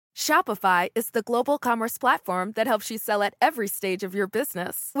Shopify is the global commerce platform that helps you sell at every stage of your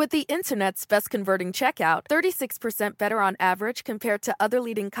business. With the internet's best converting checkout, 36% better on average compared to other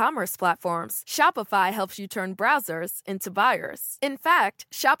leading commerce platforms, Shopify helps you turn browsers into buyers. In fact,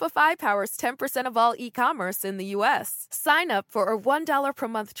 Shopify powers 10% of all e-commerce in the U.S. Sign up for a $1 per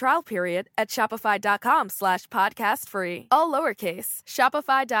month trial period at shopify.com/podcast free. All lowercase,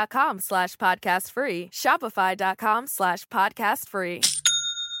 shopify.com/podcast free, shopify.com/podcast free.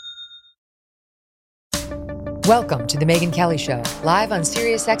 Welcome to The Megyn Kelly Show, live on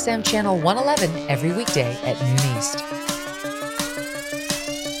SiriusXM Channel 111 every weekday at noon East.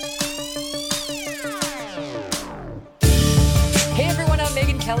 Hey everyone, I'm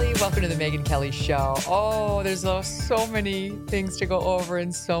Megyn Kelly. Welcome to The Megyn Kelly Show. Oh, there's so many things to go over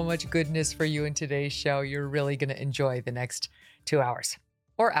and so much goodness for you in today's show. You're really going to enjoy the next 2 hours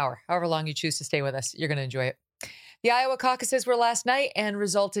or hour, however long you choose to stay with us. You're going to enjoy it. The Iowa caucuses were last night and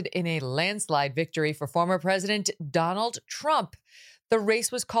resulted in a landslide victory for former President Donald Trump. The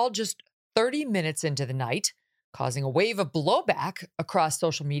race was called just 30 minutes into the night, causing a wave of blowback across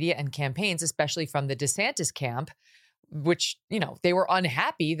social media and campaigns, especially from the DeSantis camp, which, they were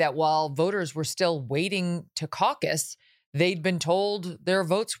unhappy that while voters were still waiting to caucus, they'd been told their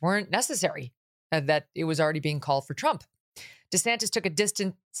votes weren't necessary, that it was already being called for Trump. DeSantis took a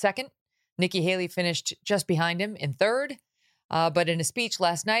distant second. Nikki Haley finished just behind him in third. But in a speech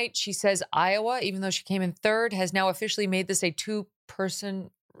last night, she says Iowa, even though she came in third, has now officially made this a two-person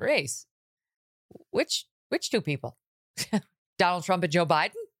race. Which two people? Donald Trump and Joe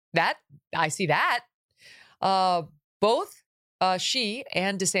Biden? I see that. Both she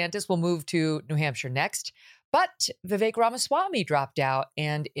and DeSantis will move to New Hampshire next. But Vivek Ramaswamy dropped out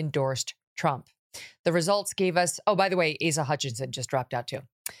and endorsed Trump. The results gave us, by the way, Asa Hutchinson just dropped out too.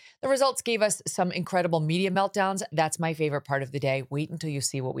 The results gave us some incredible media meltdowns. That's my favorite part of the day. Wait until you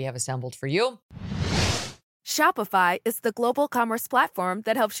see what we have assembled for you. Shopify is the global commerce platform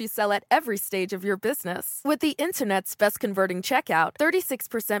that helps you sell at every stage of your business. With the internet's best converting checkout,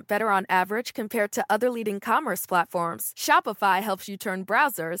 36% better on average compared to other leading commerce platforms, Shopify helps you turn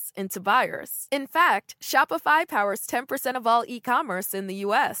browsers into buyers. In fact, Shopify powers 10% of all e-commerce in the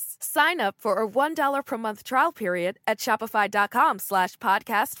U.S. Sign up for a $1 per month trial period at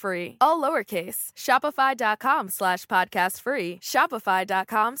shopify.com/podcast free. All lowercase, shopify.com/podcast free,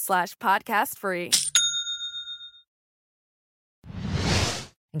 shopify.com/podcast free.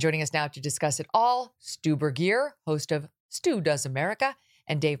 And joining us now to discuss it all, Stu Burguiere, host of Stu Does America,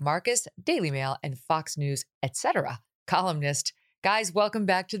 and Dave Marcus, Daily Mail and Fox News, etc., columnist. Guys, welcome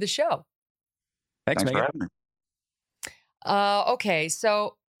back to the show. Thanks for having me. Okay,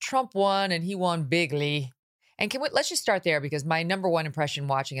 so Trump won, and he won bigly. And let's just start there, because my number one impression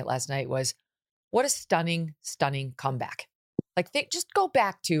watching it last night was, what a stunning, stunning comeback. Just go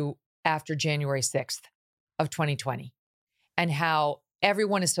back to after January 6th of 2020 and how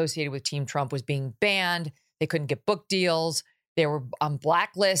everyone associated with Team Trump was being banned. They couldn't get book deals. They were on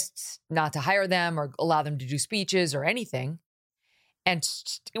blacklists not to hire them or allow them to do speeches or anything. And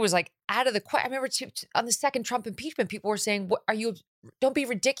it was out of the question. I remember on the second Trump impeachment, people were saying, don't be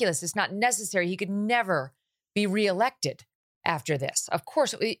ridiculous. It's not necessary. He could never be reelected after this. Of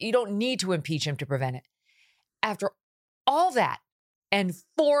course, you don't need to impeach him to prevent it. After all that and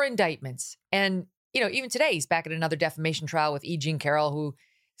 4 indictments and even today, he's back at another defamation trial with E. Jean Carroll, who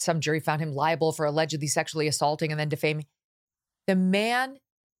some jury found him liable for allegedly sexually assaulting and then defaming. The man,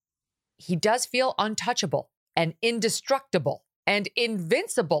 he does feel untouchable and indestructible and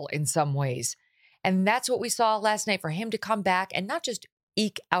invincible in some ways. And that's what we saw last night, for him to come back and not just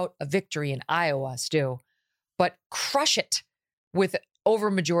eke out a victory in Iowa, Stu, but crush it with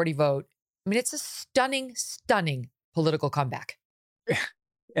over majority vote. I mean, it's a stunning, stunning political comeback.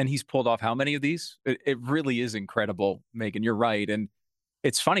 And he's pulled off how many of these? It really is incredible, Megyn. You're right. And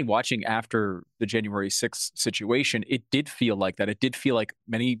it's funny watching after the January 6th situation, it did feel like that. It did feel like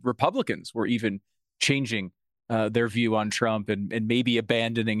many Republicans were even changing their view on Trump and maybe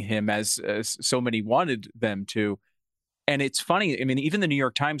abandoning him as so many wanted them to. And it's funny. I mean, even the New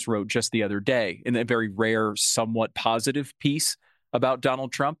York Times wrote just the other day in a very rare, somewhat positive piece about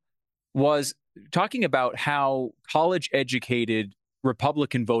Donald Trump, was talking about how college-educated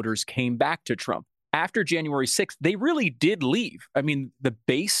Republican voters came back to Trump. After January 6th, they really did leave. I mean, the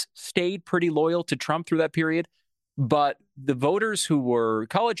base stayed pretty loyal to Trump through that period, but the voters who were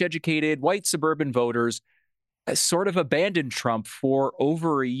college-educated, white suburban voters, sort of abandoned Trump for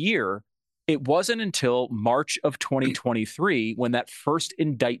over a year. It wasn't until March of 2023 when that first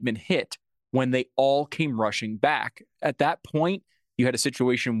indictment hit, when they all came rushing back. At that point, you had a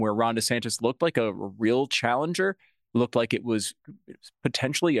situation where Ron DeSantis looked like a real challenger. looked like it was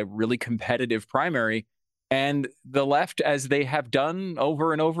potentially a really competitive primary. And the left, as they have done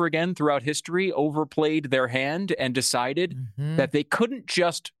over and over again throughout history, overplayed their hand and decided that they couldn't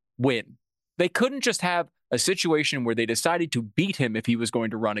just win. They couldn't just have a situation where they decided to beat him if he was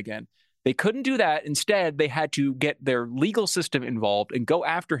going to run again. They couldn't do that. Instead, they had to get their legal system involved and go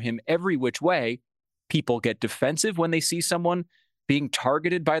after him every which way. People get defensive when they see someone being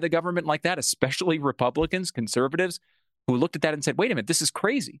targeted by the government like that, especially Republicans, conservatives, who looked at that and said, wait a minute, this is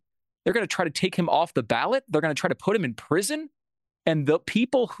crazy. They're going to try to take him off the ballot. They're going to try to put him in prison. And the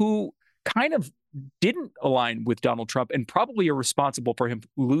people who kind of didn't align with Donald Trump and probably are responsible for him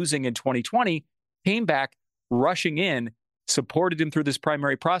losing in 2020 came back rushing in, supported him through this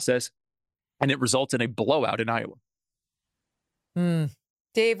primary process, and it results in a blowout in Iowa.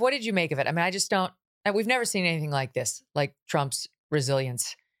 Dave, what did you make of it? I mean, I just don't, we've never seen anything like this, like Trump's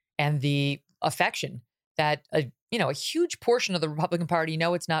resilience and the affection that a huge portion of the Republican Party,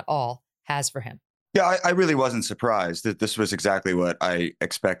 it's not all, has for him. Yeah, I really wasn't surprised that this was exactly what I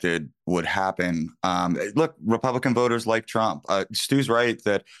expected would happen. Look, Republican voters like Trump. Stu's right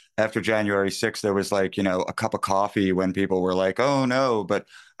that after January 6th, there was a cup of coffee when people were like, oh, no. But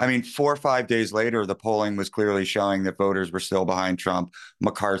I mean, 4 or 5 days later, the polling was clearly showing that voters were still behind Trump.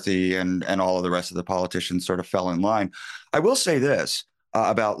 McCarthy and all of the rest of the politicians sort of fell in line. I will say this.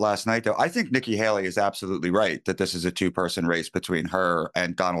 About last night, though, I think Nikki Haley is absolutely right that this is a two-person race between her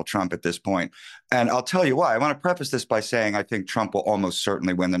and Donald Trump at this point. And I'll tell you why. I want to preface this by saying I think Trump will almost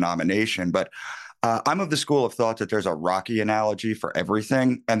certainly win the nomination. But I'm of the school of thought that there's a Rocky analogy for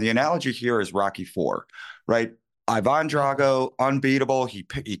everything. And the analogy here is Rocky IV, right? Ivan Drago, unbeatable. He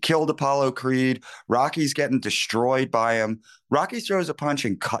killed Apollo Creed. Rocky's getting destroyed by him. Rocky throws a punch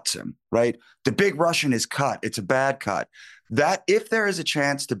and cuts him, right? The big Russian is cut. It's a bad cut. That if there is a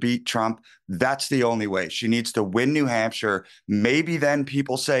chance to beat Trump, that's the only way. She needs to win New Hampshire. Maybe then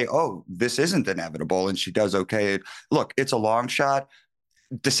people say, oh, this isn't inevitable, and she does okay. Look, it's a long shot.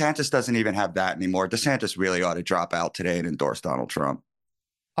 DeSantis doesn't even have that anymore. DeSantis really ought to drop out today and endorse Donald Trump.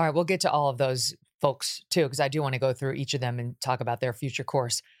 All right, we'll get to all of those folks, too, because I do want to go through each of them and talk about their future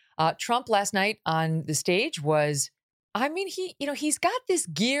course. Trump last night on the stage was, he's got this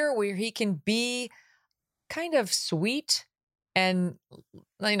gear where he can be kind of sweet and,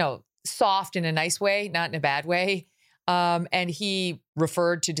 soft in a nice way, not in a bad way. And he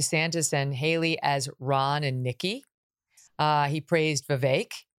referred to DeSantis and Haley as Ron and Nikki. He praised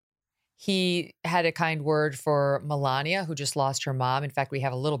Vivek. He had a kind word for Melania, who just lost her mom. In fact, we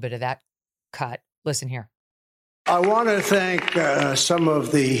have a little bit of that cut. Listen here. I want to thank some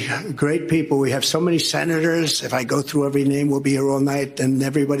of the great people. We have so many senators. If I go through every name, we'll be here all night, and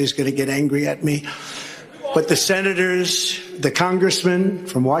everybody's going to get angry at me. But the senators, the congressmen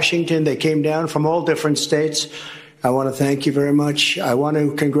from Washington, they came down from all different states. I want to thank you very much. I want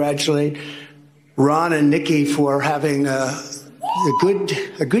to congratulate Ron and Nikki for having a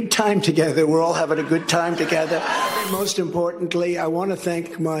good time together. We're all having a good time together. And most importantly, I want to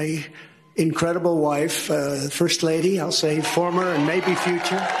thank my incredible wife, First Lady, I'll say former and maybe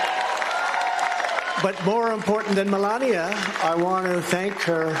future. But more important than Melania, I want to thank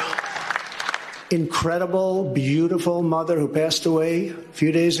her incredible, beautiful mother who passed away a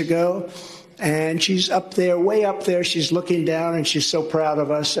few days ago. And she's up there, way up there. She's looking down and she's so proud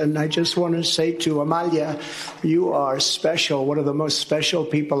of us. And I just want to say to Amalia, you are special, one of the most special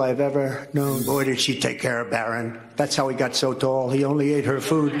people I've ever known. Boy, did she take care of Barron. That's how he got so tall. He only ate her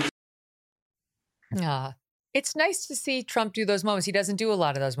food. It's nice to see Trump do those moments. He doesn't do a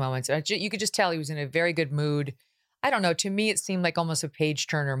lot of those moments. You could just tell he was in a very good mood. I don't know. To me, it seemed like almost a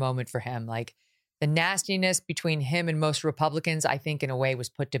page-turner moment for him. Like the nastiness between him and most Republicans, I think in a way was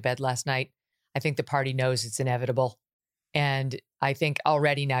put to bed last night. I think the party knows it's inevitable. And I think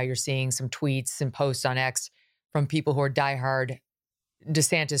already now you're seeing some tweets and posts on X from people who are diehard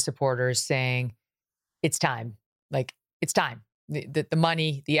DeSantis supporters saying, it's time. Like, it's time. The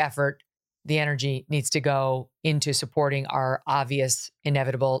money, the effort, the energy needs to go into supporting our obvious,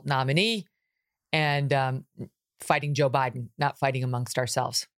 inevitable nominee and fighting Joe Biden, not fighting amongst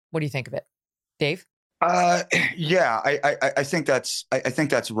ourselves. What do you think of it, Dave? Yeah, I think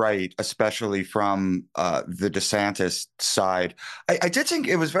that's right, especially from the DeSantis side. I did think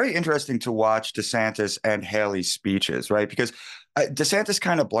it was very interesting to watch DeSantis and Haley's speeches, right? Because DeSantis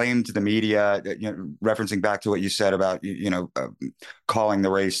kind of blamed the media, referencing back to what you said about, calling the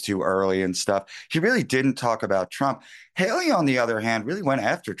race too early and stuff. He really didn't talk about Trump. Haley, on the other hand, really went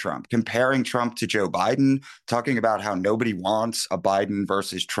after Trump, comparing Trump to Joe Biden, talking about how nobody wants a Biden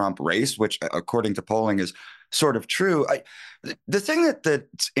versus Trump race, which, according to polling, is sort of true. The thing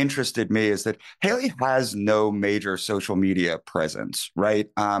that's interested me is that Haley has no major social media presence, right?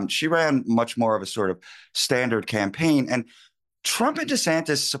 She ran much more of a sort of standard campaign, and Trump and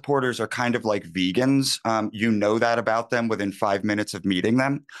DeSantis supporters are kind of like vegans. You know that about them within 5 minutes of meeting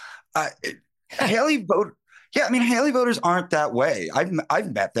them. Haley vote. Yeah, I mean, Haley voters aren't that way.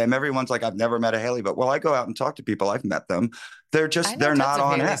 I've met them. Everyone's like, I've never met a Haley vote. Well, I go out and talk to people. I've met them. They're not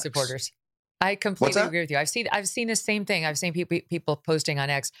on Haley X. supporters. I completely agree with you. I've seen the same thing. I've seen people posting on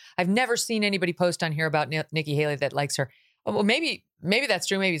X. I've never seen anybody post on here about Nikki Haley that likes her. Well, maybe that's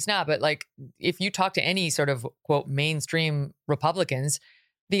true. Maybe it's not. But like, if you talk to any sort of quote mainstream Republicans,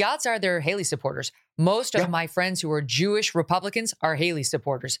 the odds are they're Haley supporters. Most of my friends who are Jewish Republicans are Haley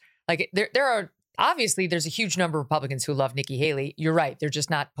supporters. Like there are. Obviously, there's a huge number of Republicans who love Nikki Haley. You're right. They're just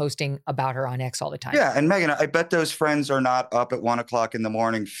not posting about her on X all the time. Yeah. And Megan, I bet those friends are not up at 1 o'clock in the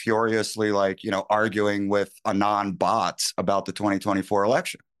morning furiously, like, arguing with Anon bots about the 2024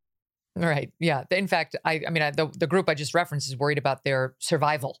 election. Right. Yeah. In fact, the group I just referenced is worried about their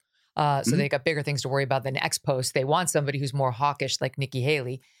survival. So they got bigger things to worry about than X posts. They want somebody who's more hawkish like Nikki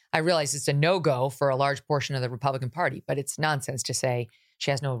Haley. I realize it's a no-go for a large portion of the Republican Party, but it's nonsense to say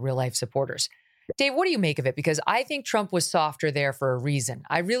she has no real-life supporters. Dave, what do you make of it? Because I think Trump was softer there for a reason.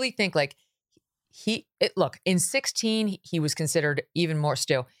 I really think look, in 2016, he was considered even more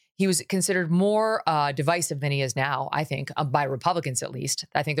still. He was considered more divisive than he is now, I think, by Republicans at least.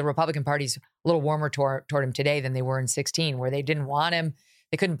 I think the Republican Party's a little warmer toward him today than they were in 2016, where they didn't want him.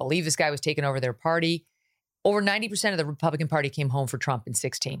 They couldn't believe this guy was taking over their party. Over 90% of the Republican Party came home for Trump in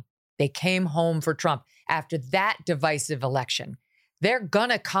 2016. They came home for Trump after that divisive election. They're going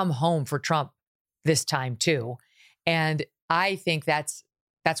to come home for Trump this time too. And I think that's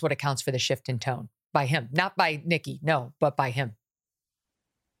what accounts for the shift in tone by him, not by Nikki, no, but by him.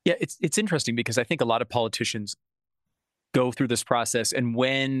 Yeah, it's interesting because I think a lot of politicians go through this process, and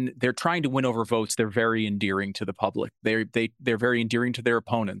when they're trying to win over votes, they're very endearing to the public. They're very endearing to their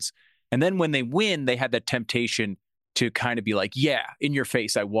opponents. And then when they win, they have that temptation to kind of be like, yeah, in your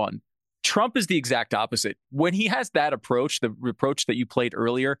face, I won. Trump is the exact opposite. When he has that approach, the approach that you played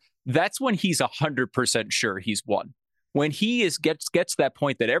earlier, that's when he's 100% sure he's won. When he gets to that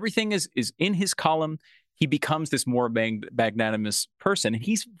point that everything is in his column, he becomes this more magnanimous person. And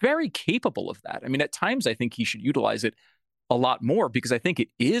he's very capable of that. I mean, at times, I think he should utilize it a lot more because I think it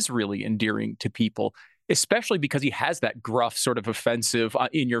is really endearing to people, especially because he has that gruff, sort of offensive,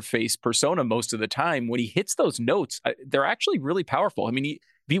 in-your-face persona most of the time. When he hits those notes, they're actually really powerful. I mean, if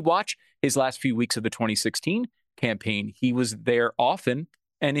you watch his last few weeks of the 2016 campaign, he was there often.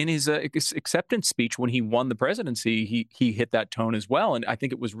 And in his acceptance speech when he won the presidency, he hit that tone as well. And I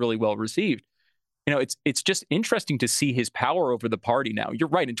think it was really well received. It's just interesting to see his power over the party now. You're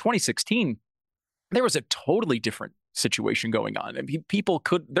right. In 2016, there was a totally different situation going on. I mean,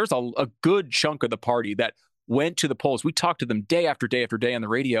 there's a good chunk of the party that went to the polls. We talked to them day after day after day on the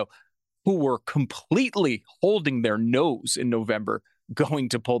radio, who were completely holding their nose in November, going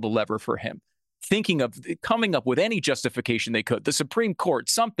to pull the lever for him, thinking of coming up with any justification they could, the Supreme Court,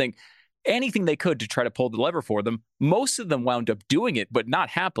 something, anything they could to try to pull the lever for them. Most of them wound up doing it, but not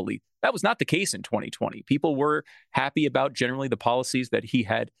happily. That was not the case in 2020. People were happy about generally the policies that he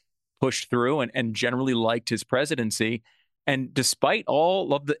had pushed through and generally liked his presidency. And despite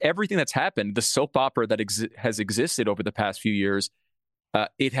all of everything that's happened, the soap opera that has existed over the past few years,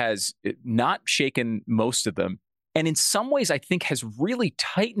 it has not shaken most of them. And in some ways, I think has really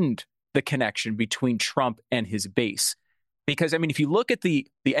tightened the connection between Trump and his base. Because, I mean, if you look at the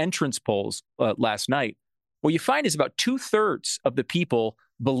entrance polls last night, what you find is about 2/3 of the people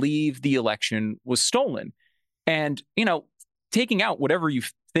believe the election was stolen. And, taking out whatever you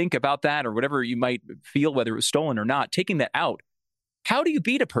think about that or whatever you might feel, whether it was stolen or not, taking that out, how do you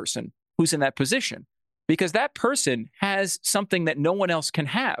beat a person who's in that position? Because that person has something that no one else can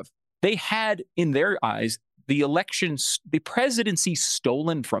have. They had, in their eyes, the presidency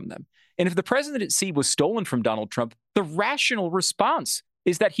stolen from them. And if the presidency was stolen from Donald Trump, the rational response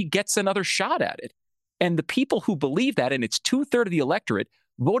is that he gets another shot at it. And the people who believe that, and it's 2/3 of the electorate,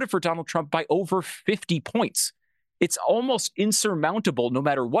 voted for Donald Trump by over 50 points. It's almost insurmountable no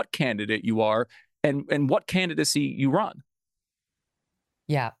matter what candidate you are and what candidacy you run.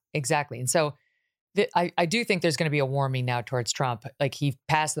 Yeah, exactly. And so I do think there's going to be a warming now towards Trump. Like, he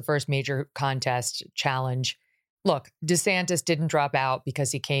passed the first major contest challenge. Look, DeSantis didn't drop out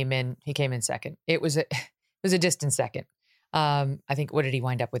because he came in second. It was a distant second. I think, what did he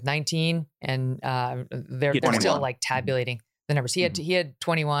wind up with? 19? And they're still like tabulating the numbers. He had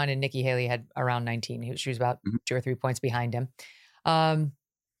 21 and Nikki Haley had around 19. She was about 2 or 3 points behind him. I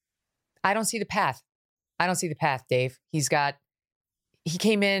don't see the path. I don't see the path, Dave. He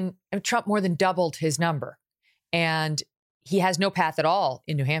came in, and Trump more than doubled his number. And he has no path at all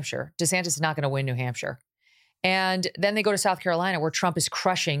in New Hampshire. DeSantis is not going to win New Hampshire. And then they go to South Carolina, where Trump is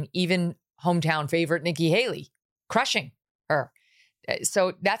crushing even hometown favorite Nikki Haley, crushing her.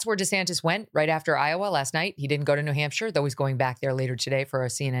 So that's where DeSantis went right after Iowa last night. He didn't go to New Hampshire, though he's going back there later today for a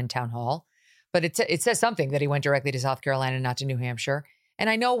CNN town hall. But it says something that he went directly to South Carolina, not to New Hampshire. And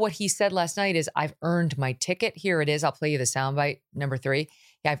I know what he said last night is, I've earned my ticket. Here it is. I'll play you the soundbite, number 3.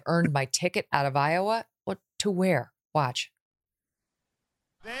 Yeah, I've earned my ticket out of Iowa. What to where? Watch.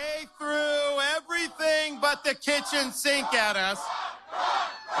 They threw everything but the kitchen sink at us.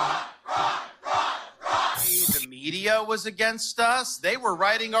 The media was against us. They were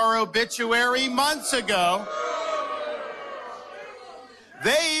writing our obituary months ago.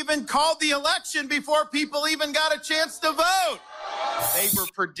 They even called the election before people even got a chance to vote. They were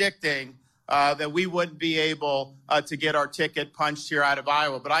predicting that we wouldn't be able to get our ticket punched here out of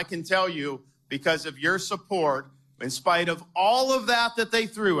Iowa. But I can tell you, because of your support, in spite of all of that they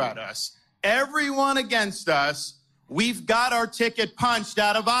threw at us, everyone against us, we've got our ticket punched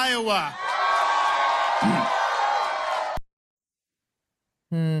out of Iowa.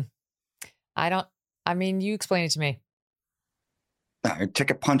 You explain it to me.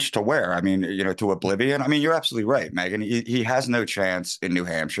 Ticket punch to where? To oblivion? You're absolutely right, Megan. He has no chance in New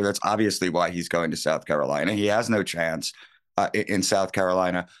Hampshire. That's obviously why he's going to South Carolina. He has no chance in South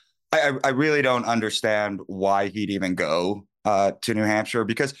Carolina. I really don't understand why he'd even go to New Hampshire,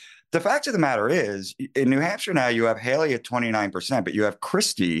 because the fact of the matter is, in New Hampshire now, you have Haley at 29%, but you have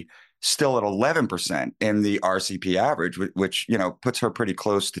Christie still at 11% in the RCP average, which puts her pretty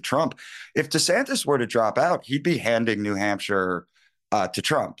close to Trump. If DeSantis were to drop out, he'd be handing New Hampshire to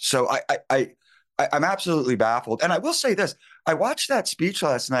Trump. So I'm absolutely baffled. And I will say this, I watched that speech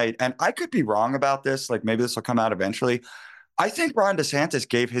last night, and I could be wrong about this. Like, maybe this will come out eventually. I think Ron DeSantis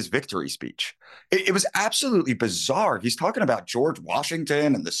gave his victory speech. It was absolutely bizarre. He's talking about George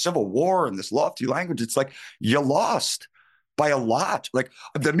Washington and the Civil War and this lofty language. It's like, you lost by a lot. Like,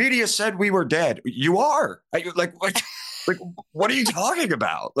 the media said we were dead. You are. What are you talking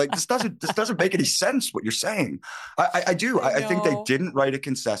about? Like, this doesn't make any sense what you're saying. I do. I think they didn't write a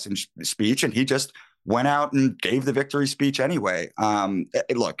concession speech, and he just went out and gave the victory speech anyway.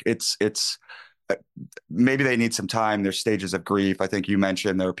 Look, it's maybe they need some time. There's stages of grief. I think you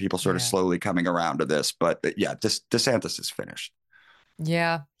mentioned there are people sort of slowly coming around to this, but DeSantis is finished.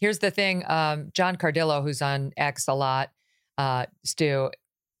 Yeah. Here's the thing. John Cardillo, who's on X a lot, Stu,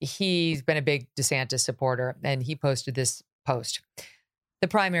 he's been a big DeSantis supporter, and he posted this post. The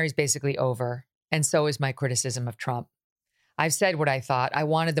primary's basically over, and so is my criticism of Trump. I've said what I thought. I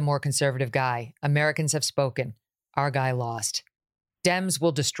wanted the more conservative guy. Americans have spoken. Our guy lost. Dems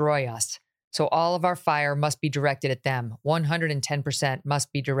will destroy us. So all of our fire must be directed at them. 110%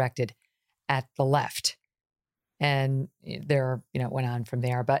 must be directed at the left. And there, went on from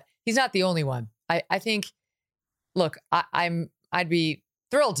there. But he's not the only one. I think, look, I'd be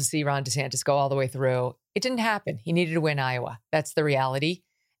thrilled to see Ron DeSantis go all the way through. It didn't happen. He needed to win Iowa. That's the reality.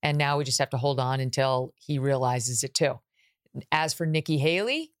 And now we just have to hold on until he realizes it too. As for Nikki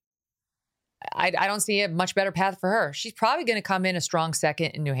Haley, I don't see a much better path for her. She's probably going to come in a strong second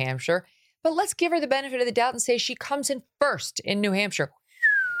in New Hampshire. But let's give her the benefit of the doubt and say she comes in first in New Hampshire.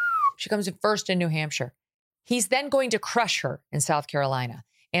 She comes in first in New Hampshire. He's then going to crush her in South Carolina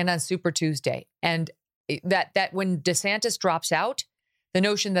and on Super Tuesday. And that when DeSantis drops out, the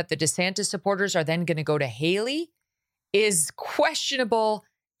notion that the DeSantis supporters are then going to go to Haley is questionable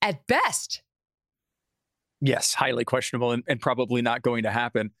at best. Yes, highly questionable and probably not going to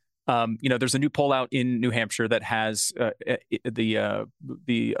happen. There's a new poll out in New Hampshire that has a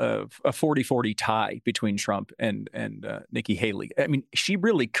 40-40 tie between Trump and Nikki Haley. She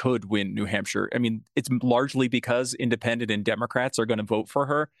really could win New Hampshire. It's largely because independent and Democrats are going to vote for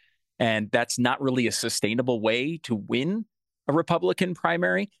her. And that's not really a sustainable way to win a Republican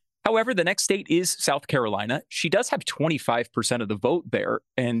primary. However, the next state is South Carolina. She does have 25% of the vote there.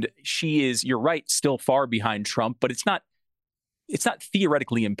 And she is, you're right, still far behind Trump, but it's not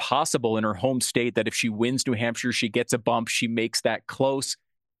theoretically impossible in her home state that if she wins New Hampshire, she gets a bump, she makes that close.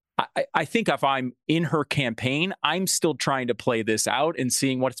 I think if I'm in her campaign, I'm still trying to play this out and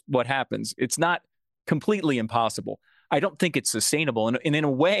seeing what happens. It's not completely impossible. I don't think it's sustainable. And in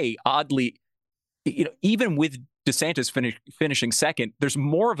a way, oddly, even with DeSantis finishing second, there's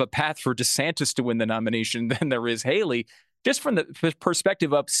more of a path for DeSantis to win the nomination than there is Haley, just from the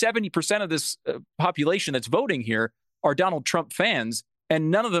perspective of 70% of this population that's voting here are Donald Trump fans, and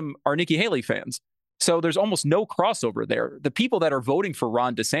none of them are Nikki Haley fans. So there's almost no crossover there. The people that are voting for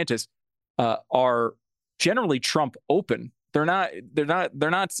Ron DeSantis are generally Trump open. They're not,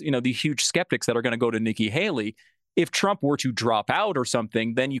 the huge skeptics that are going to go to Nikki Haley. If Trump were to drop out or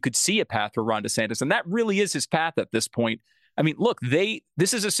something, then you could see a path for Ron DeSantis. And that really is his path at this point. I mean, look,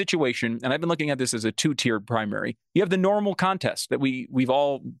 this is a situation, and I've been looking at this as a two-tiered primary. You have the normal contest that we've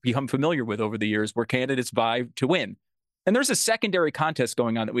all become familiar with over the years where candidates vie to win. And there's a secondary contest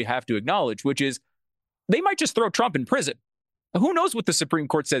going on that we have to acknowledge, which is they might just throw Trump in prison. Who knows what the Supreme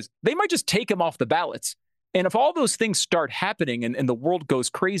Court says? They might just take him off the ballots. And if all those things start happening and the world goes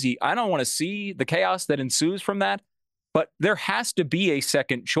crazy, I don't want to see the chaos that ensues from that. But there has to be a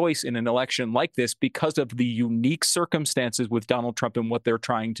second choice in an election like this because of the unique circumstances with Donald Trump and what they're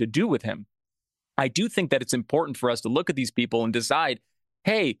trying to do with him. I do think that it's important for us to look at these people and decide,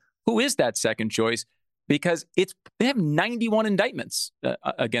 hey, who is that second choice? Because they have 91 indictments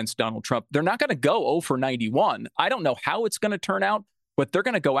against Donald Trump. They're not going to go 0 for 91. I don't know how it's going to turn out, but they're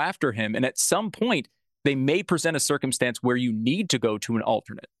going to go after him. And at some point, they may present a circumstance where you need to go to an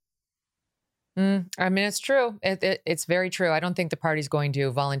alternate. I mean, it's true. It's very true. I don't think the party's going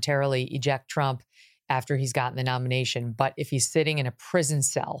to voluntarily eject Trump after he's gotten the nomination. But if he's sitting in a prison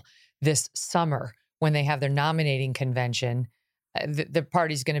cell this summer when they have their nominating convention, the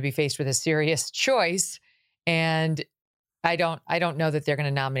party's going to be faced with a serious choice. And I don't know that they're going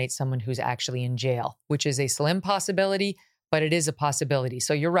to nominate someone who's actually in jail, which is a slim possibility, but it is a possibility.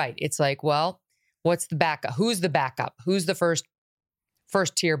 So you're right. It's like, well, what's the backup? Who's the backup? Who's the first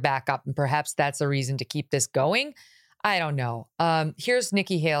tier backup? And perhaps that's a reason to keep this going. I don't know. Here's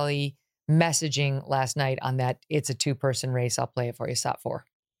Nikki Haley messaging last night on that it's a two-person race. I'll play it for you. Stop 4.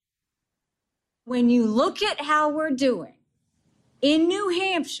 When you look at how we're doing in New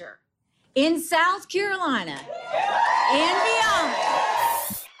Hampshire, in South Carolina, and beyond,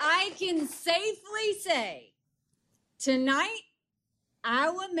 I can safely say tonight,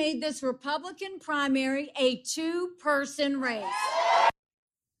 Iowa made this Republican primary a two-person race.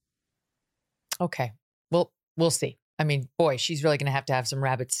 Okay. Well, we'll see. I mean, boy, she's really going to have some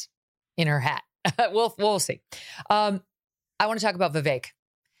rabbits in her hat. We'll see. I want to talk about Vivek.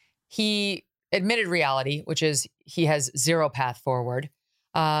 He admitted reality, which is he has zero path forward,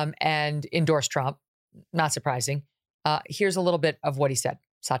 and endorsed Trump. Not surprising. Here's a little bit of what he said.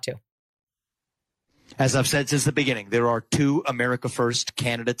 Satu. As I've said since the beginning, there are two America First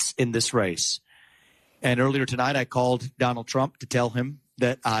candidates in this race. And earlier tonight, I called Donald Trump to tell him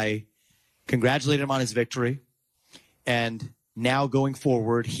that I congratulate him on his victory. And now going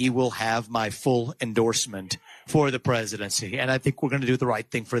forward, he will have my full endorsement for the presidency. And I think we're going to do the right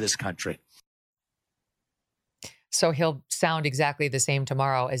thing for this country. So he'll sound exactly the same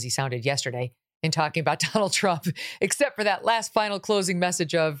tomorrow as he sounded yesterday in talking about Donald Trump, except for that last final closing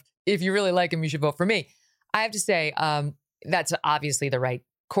message of, if you really like him, you should vote for me. I have to say, that's obviously the right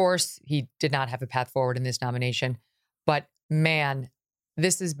course. He did not have a path forward in this nomination. But man,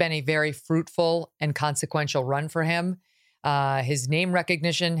 this has been a very fruitful and consequential run for him. His name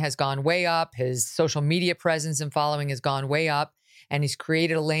recognition has gone way up. His social media presence and following has gone way up. And he's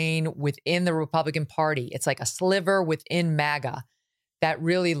created a lane within the Republican Party. It's like a sliver within MAGA that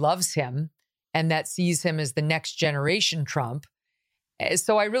really loves him and that sees him as the next generation Trump.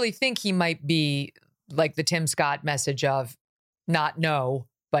 So I really think he might be like the Tim Scott message of not no,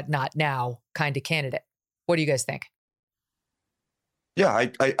 but not now kind of candidate. What do you guys think? Yeah,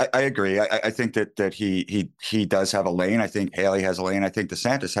 I agree. I think that he does have a lane. I think Haley has a lane. I think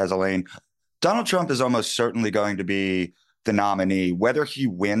DeSantis has a lane. Donald Trump is almost certainly going to be the nominee. Whether he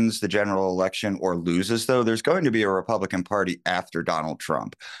wins the general election or loses, though, there's going to be a Republican Party after Donald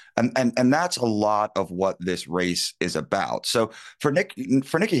Trump. And that's a lot of what this race is about. So for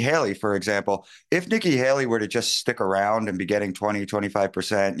Nikki Haley, for example, if Nikki Haley were to just stick around and be getting 20,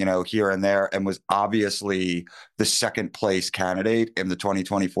 25%, here and there, and was obviously the second place candidate in the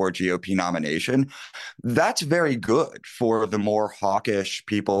 2024 GOP nomination, that's very good for the more hawkish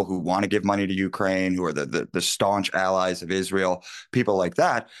people who want to give money to Ukraine, who are the staunch allies of Israel, people like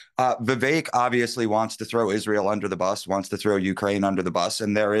that. Vivek obviously wants to throw Israel under the bus, wants to throw Ukraine under the bus,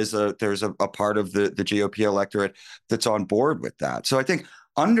 and there's a part of the GOP electorate that's on board with that. So I think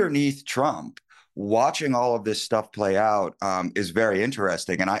underneath Trump, watching all of this stuff play out is very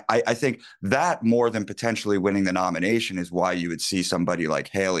interesting. And I think that more than potentially winning the nomination is why you would see somebody like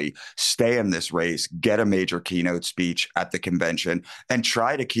Haley stay in this race, get a major keynote speech at the convention, and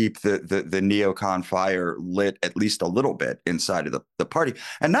try to keep the neocon fire lit at least a little bit inside of the party.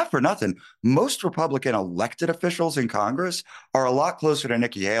 And not for nothing, most Republican elected officials in Congress are a lot closer to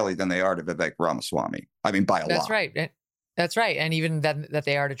Nikki Haley than they are to Vivek Ramaswamy. I mean, by a lot. That's right. That's right. And even that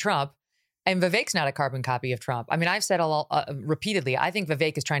they are to Trump. And Vivek's not a carbon copy of Trump. I mean, I've said repeatedly, I think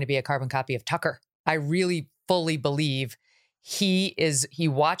Vivek is trying to be a carbon copy of Tucker. I really fully believe he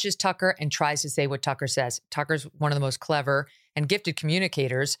watches Tucker and tries to say what Tucker says. Tucker's one of the most clever and gifted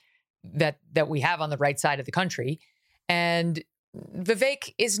communicators that we have on the right side of the country. And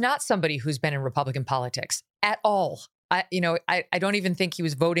Vivek is not somebody who's been in Republican politics at all. I don't even think he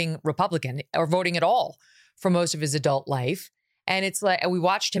was voting Republican or voting at all for most of his adult life. And it's like, we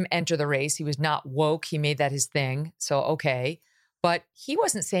watched him enter the race. He was not woke. He made that his thing. So, okay. But he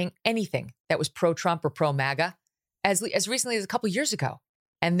wasn't saying anything that was pro-Trump or pro-MAGA as recently as a couple years ago.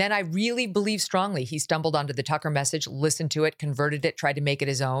 And then I really believe strongly he stumbled onto the Tucker message, listened to it, converted it, tried to make it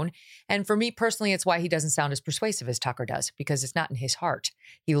his own. And for me personally, it's why he doesn't sound as persuasive as Tucker does, because it's not in his heart.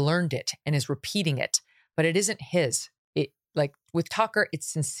 He learned it and is repeating it, but it isn't his. Like with Tucker, it's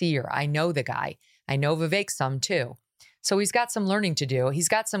sincere. I know the guy. I know Vivek some too. So he's got some learning to do. He's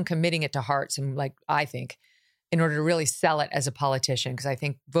got some committing it to heart, I think, in order to really sell it as a politician. Because I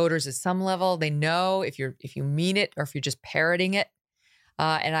think voters at some level, they know if you mean it or if you're just parroting it.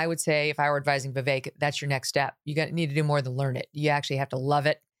 And I would say if I were advising Vivek, that's your next step. You need to do more than learn it. You actually have to love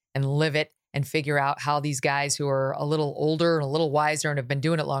it and live it and figure out how these guys who are a little older and a little wiser and have been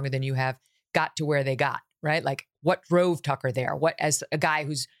doing it longer than you have got to where they got, right? Like what drove Tucker there? What, as a guy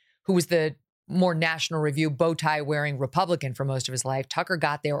who was the more National Review bow tie wearing Republican for most of his life, Tucker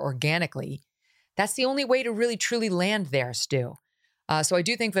got there organically. That's the only way to really truly land there, Stu. So I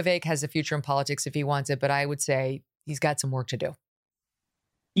do think Vivek has a future in politics if he wants it, but I would say he's got some work to do.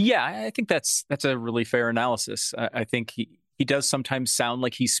 Yeah, I think that's a really fair analysis. I think he does sometimes sound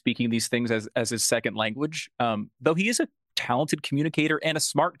like he's speaking these things as his second language, though he is a talented communicator and a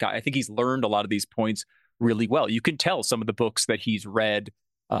smart guy. I think he's learned a lot of these points really well. You can tell some of the books that he's read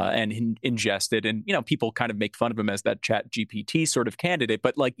and ingested, and people kind of make fun of him as that Chat GPT sort of candidate,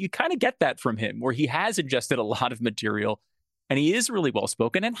 but like you kind of get that from him, where he has ingested a lot of material, and he is really well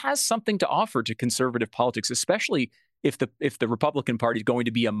spoken and has something to offer to conservative politics, especially if the Republican Party is going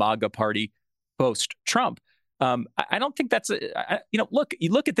to be a MAGA party post-Trump. I don't think that's look,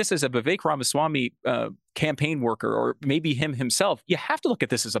 you look at this as a Vivek Ramaswamy campaign worker, or maybe him himself. You have to look at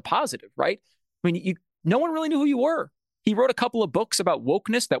this as a positive, right? I mean, no one really knew who you were. He wrote a couple of books about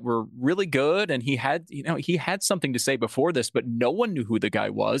wokeness that were really good, and he had something to say before this, but no one knew who the guy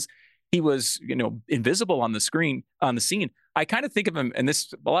was. He was, invisible on the scene. I kind of think of him, and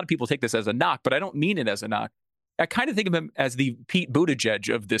a lot of people take this as a knock, but I don't mean it as a knock. I kind of think of him as the Pete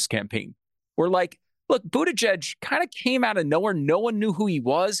Buttigieg of this campaign, where look, Buttigieg kind of came out of nowhere. No one knew who he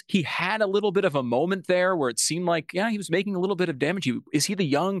was. He had a little bit of a moment there where it seemed like, he was making a little bit of damage. Is he the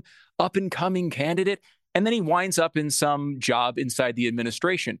young up and coming candidate? And then he winds up in some job inside the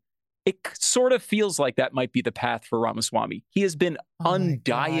administration. It sort of feels like that might be the path for Ramaswamy. He has been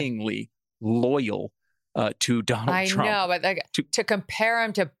undyingly loyal to Donald Trump. I know, but to compare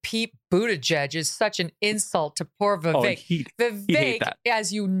him to Pete Buttigieg is such an insult to poor Vivek. Vivek,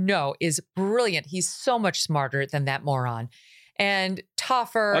 as you know, is brilliant. He's so much smarter than that moron, and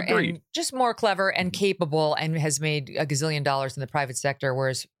tougher, and just more clever and capable, and has made a gazillion dollars in the private sector,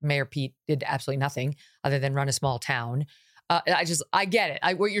 whereas Mayor Pete did absolutely nothing other than run a small town. I get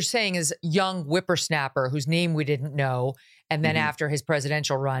it. What you're saying is young whippersnapper whose name we didn't know, and then after his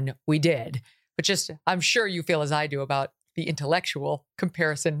presidential run, we did. But I'm sure you feel as I do about the intellectual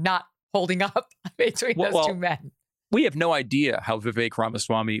comparison not holding up between those two men. We have no idea how Vivek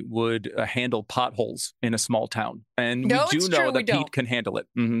Ramaswamy would handle potholes in a small town. And we do know that Pete can handle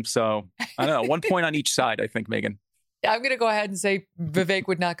it. So, I don't know, 1 point on each side, I think, Megan. I'm going to go ahead and say Vivek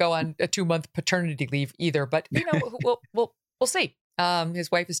would not go on a 2-month paternity leave either. But, we'll see.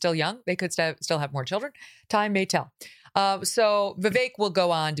 His wife is still young. They could still have more children. Time may tell. So Vivek will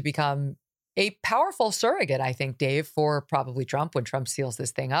go on to become a powerful surrogate, I think, Dave, for probably Trump when Trump seals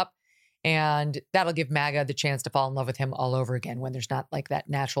this thing up. And that'll give MAGA the chance to fall in love with him all over again when there's not like that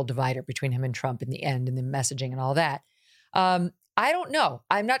natural divider between him and Trump in the end and the messaging and all that. I don't know.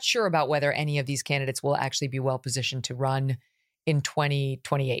 I'm not sure about whether any of these candidates will actually be well positioned to run in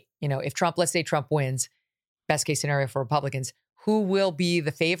 2028. If Trump, let's say Trump wins, best case scenario for Republicans, who will be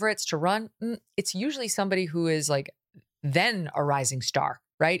the favorites to run? It's usually somebody who is like then a rising star,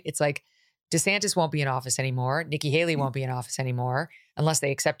 right? It's like DeSantis won't be in office anymore. Nikki Haley won't be in office anymore unless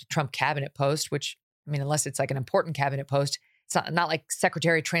they accept a Trump cabinet post, which, unless it's like an important cabinet post, it's not like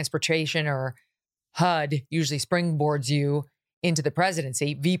Secretary of Transportation or HUD usually springboards you into the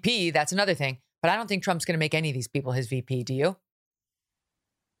presidency. VP, that's another thing. But I don't think Trump's going to make any of these people his VP. Do you?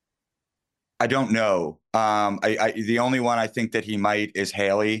 I don't know. The only one I think that he might is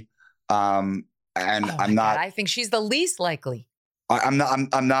Haley. I'm not. I think she's the least likely.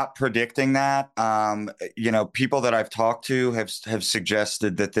 I'm not predicting that. People that I've talked to have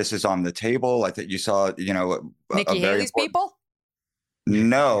suggested that this is on the table. I think you saw, Nikki Haley's people.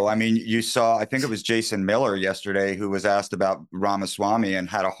 No, I mean, you saw, I think it was Jason Miller yesterday who was asked about Ramaswamy and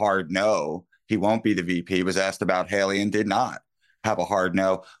had a hard no. He won't be the VP. He was asked about Haley and did not have a hard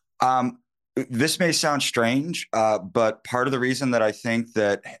no. This may sound strange, but part of the reason that I think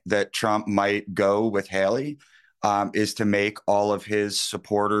that Trump might go with Haley is to make all of his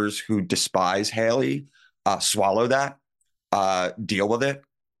supporters who despise Haley swallow that, deal with it.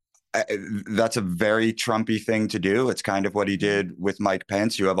 That's a very Trumpy thing to do. It's kind of what he did with Mike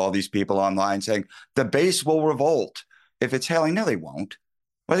Pence. You have all these people online saying the base will revolt if it's Haley. No, they won't.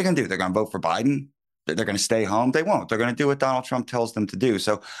 What are they going to do? They're going to vote for Biden. They're going to stay home. They won't. They're going to do what Donald Trump tells them to do.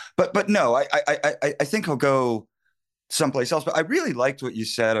 So, but no, I think he'll go someplace else. But I really liked what you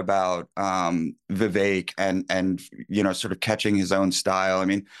said about Vivek and sort of catching his own style. I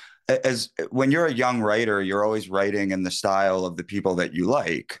mean, as when you're a young writer, you're always writing in the style of the people that you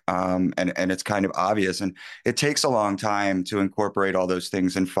like, and it's kind of obvious. And it takes a long time to incorporate all those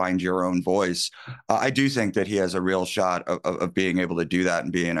things and find your own voice. I do think that he has a real shot of being able to do that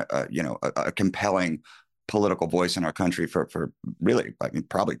and being a compelling political voice in our country for really, I mean,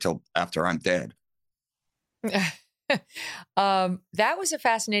 probably till after I'm dead. That was a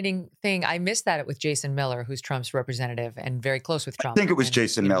fascinating thing. I missed that with Jason Miller, who's Trump's representative and very close with Trump. I think it was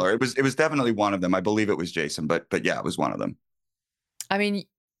Jason Miller. It was definitely one of them. I believe it was Jason, but yeah, it was one of them. I mean,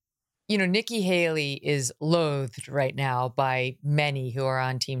 Nikki Haley is loathed right now by many who are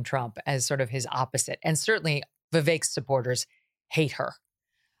on Team Trump as sort of his opposite. And certainly Vivek's supporters hate her.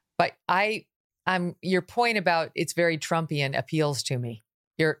 But your point about it's very Trumpian appeals to me.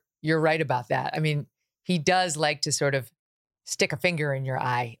 You're right about that. I mean, he does like to sort of stick a finger in your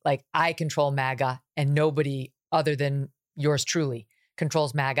eye, like I control MAGA and nobody other than yours truly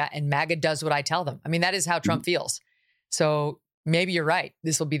controls MAGA, and MAGA does what I tell them. I mean, that is how Trump feels. So maybe you're right.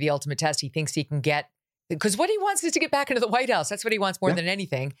 This will be the ultimate test. He thinks he can get, because what he wants is to get back into the White House. That's what he wants more than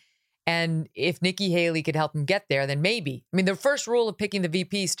anything. And if Nikki Haley could help him get there, then maybe. I mean, the first rule of picking the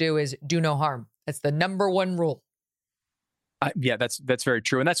VP, Stu, is do no harm. That's the number one rule. Yeah, that's very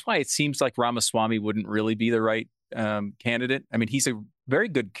true. And that's why it seems like Ramaswamy wouldn't really be the right candidate. I mean, he's a very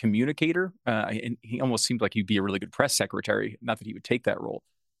good communicator. And he almost seems like he'd be a really good press secretary. Not that he would take that role.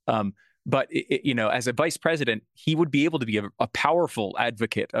 But, as a vice president, he would be able to be a powerful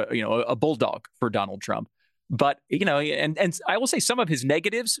advocate, a bulldog for Donald Trump. But, and I will say some of his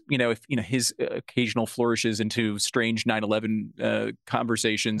negatives, if, his occasional flourishes into strange 9/11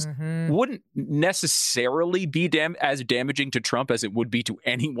 conversations wouldn't necessarily be as damaging to Trump as it would be to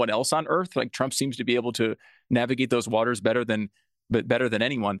anyone else on earth. Like Trump seems to be able to navigate those waters better than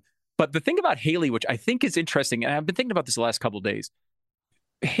anyone. But the thing about Haley, which I think is interesting, and I've been thinking about this the last couple of days,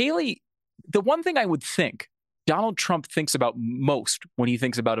 Haley, the one thing I would think Donald Trump thinks about most when he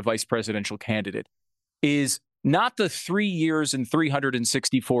thinks about a vice presidential candidate is not the 3 years and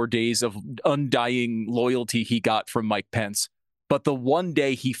 364 days of undying loyalty he got from Mike Pence, but the one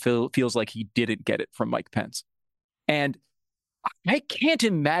day he feels like he didn't get it from Mike Pence. And I can't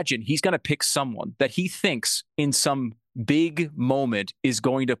imagine he's going to pick someone that he thinks in some big moment is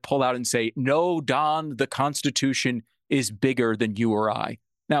going to pull out and say, no, Don, the Constitution is bigger than you or I.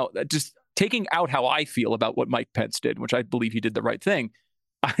 Now, just taking out how I feel about what Mike Pence did, which I believe he did the right thing,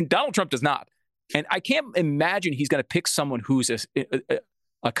 Donald Trump does not. And I can't imagine he's going to pick someone who's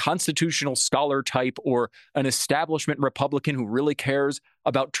a constitutional scholar type or an establishment Republican who really cares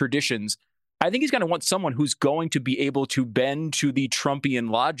about traditions. I think he's going to want someone who's going to be able to bend to the Trumpian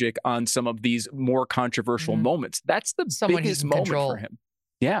logic on some of these more controversial moments. That's the biggest moment for him.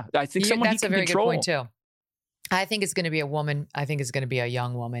 Yeah, I think someone he can control. That's a very good point, too. I think it's going to be a woman. I think it's going to be a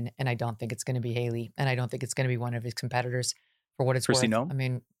young woman. And I don't think it's going to be Haley. And I don't think it's going to be one of his competitors for what it's worth. Noem? I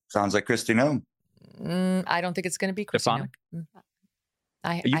mean, sounds like Kristi Noem. I don't think it's going to be Kristi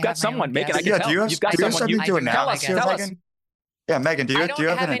Noem. You've got someone, Megan. I can tell. Do you have something to announce here, Megan? Megan? Yeah, Megan, do you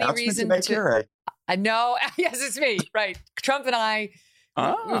have an announcement to make here? No. Yes, it's me. Right. Trump and I,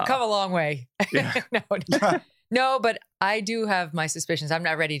 we've come a long way. Yeah. No, but I do have my suspicions. I'm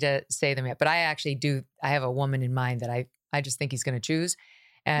not ready to say them yet, but I actually do. I have a woman in mind that I just think he's going to choose.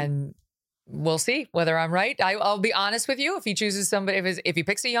 And we'll see whether I'm right. I'll be honest with you. If he chooses somebody, if he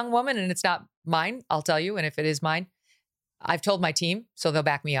picks a young woman and it's not mine, I'll tell you. And if it is mine, I've told my team, so they'll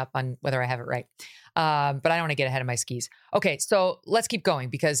back me up on whether I have it right. But I don't want to get ahead of my skis. Okay, so let's keep going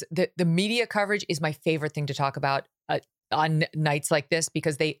because the media coverage is my favorite thing to talk about on nights like this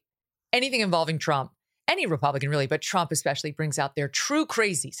because anything involving Trump, any Republican really, but Trump especially brings out their true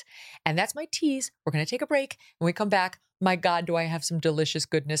crazies. And that's my tease. We're going to take a break. When we come back, my God, do I have some delicious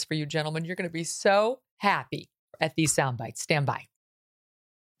goodness for you, gentlemen. You're going to be so happy at these sound bites. Stand by.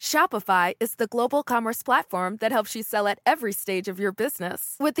 Shopify is the global commerce platform that helps you sell at every stage of your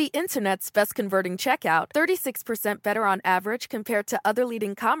business. With the internet's best converting checkout, 36% better on average compared to other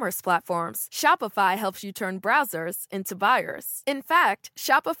leading commerce platforms, Shopify helps you turn browsers into buyers. In fact,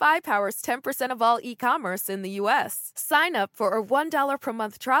 Shopify powers 10% of all e-commerce in the U.S. Sign up for a $1 per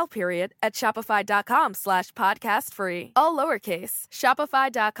month trial period at shopify.com/podcast free. All lowercase,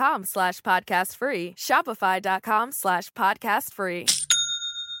 shopify.com/podcast free, shopify.com/podcast free.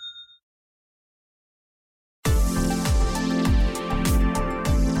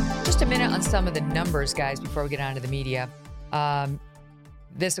 Just a minute on some of the numbers, guys, before we get on to the media.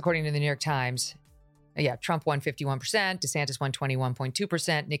 This, according to the New York Times, Trump won 51%, DeSantis won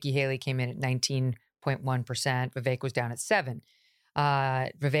 21.2%, Nikki Haley came in at 19.1%, Vivek was down at 7%.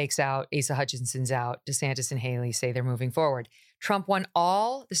 Vivek's out, Asa Hutchinson's out, DeSantis and Haley say they're moving forward. Trump won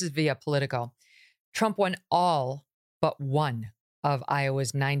all, this is via Politico, Trump won all but one of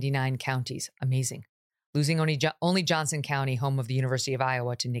Iowa's 99 counties. Amazing. Losing only Johnson County, home of the University of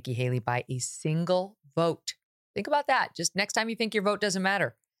Iowa, to Nikki Haley by a single vote. Think about that. Just next time you think your vote doesn't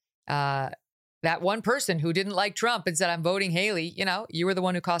matter. That one person who didn't like Trump and said, I'm voting Haley, you were the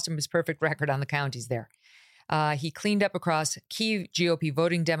one who cost him his perfect record on the counties there. He cleaned up across key GOP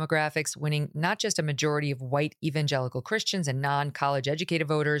voting demographics, winning not just a majority of white evangelical Christians and non-college educated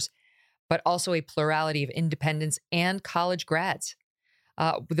voters, but also a plurality of independents and college grads.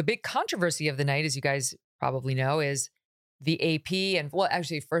 The big controversy of the night, as you guys probably know, is the AP and, well,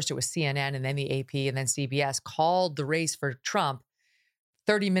 actually first it was CNN and then the AP and then CBS called the race for Trump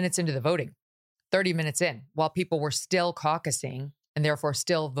 30 minutes into the voting, 30 minutes in, while people were still caucusing and therefore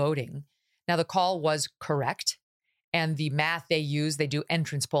still voting. Now, the call was correct. And the math they use, they do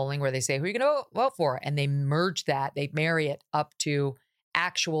entrance polling where they say, who are you going to vote for? And they merge that, they marry it up to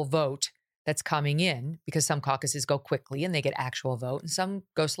actual vote that's coming in, because some caucuses go quickly and they get actual vote and some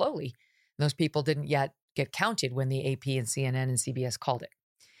go slowly. And those people didn't yet get counted when the AP and CNN and CBS called it.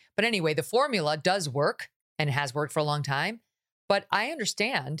 But anyway, the formula does work and has worked for a long time. But I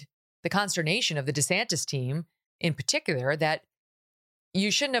understand the consternation of the DeSantis team in particular, that you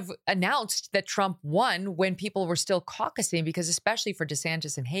shouldn't have announced that Trump won when people were still caucusing, because especially for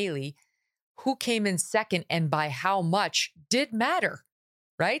DeSantis and Haley, who came in second and by how much did matter.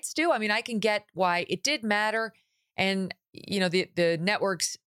 Right, Stu? I mean, I can get why it did matter. And, the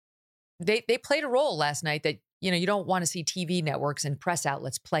networks, they played a role last night that, you don't want to see TV networks and press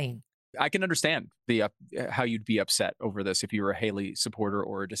outlets playing. I can understand how you'd be upset over this if you were a Haley supporter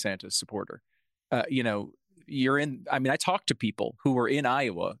or a DeSantis supporter. I talked to people who were in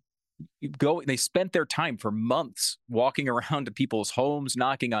Iowa. They spent their time for months walking around to people's homes,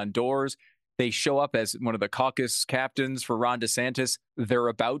 knocking on doors. They show up as one of the caucus captains for Ron DeSantis. They're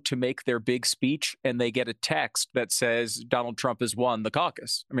about to make their big speech, and they get a text that says Donald Trump has won the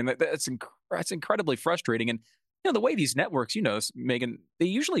caucus. I mean, that's incredibly frustrating. And the way these networks, Megan, they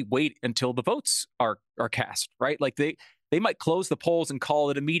usually wait until the votes are cast, right? Like they might close the polls and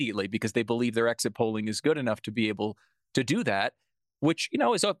call it immediately because they believe their exit polling is good enough to be able to do that, which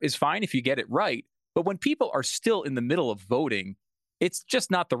is fine if you get it right. But when people are still in the middle of voting, it's just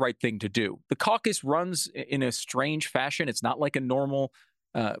not the right thing to do. The caucus runs in a strange fashion. It's not like a normal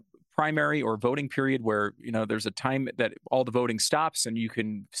primary or voting period where, there's a time that all the voting stops and you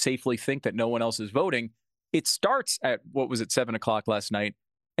can safely think that no one else is voting. It starts at, 7 o'clock last night,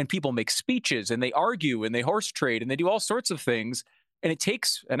 and people make speeches and they argue and they horse trade and they do all sorts of things. And it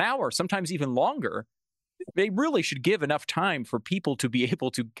takes an hour, sometimes even longer. They really should give enough time for people to be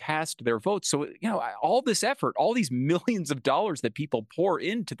able to cast their votes. So, all this effort, all these millions of dollars that people pour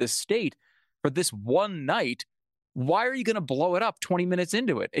into the state for this one night, why are you going to blow it up 20 minutes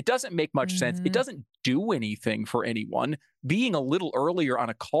into it? It doesn't make much sense. It doesn't do anything for anyone. Being a little earlier on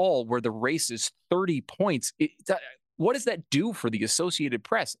a call where the race is 30 points, what does that do for the Associated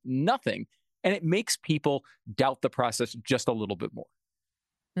Press? Nothing. And it makes people doubt the process just a little bit more.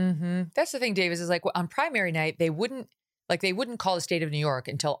 Mm-hmm. That's the thing, Davis, is like on primary night, they wouldn't call the state of New York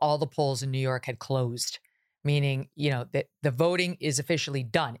until all the polls in New York had closed, meaning, that the voting is officially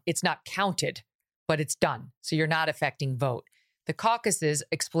done. It's not counted, but it's done. So you're not affecting vote. The caucuses,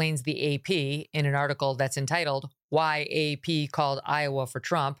 explains the AP in an article that's entitled Why AP Called Iowa for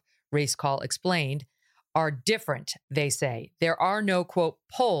Trump, Race Call Explained, are different, they say. There are no, quote,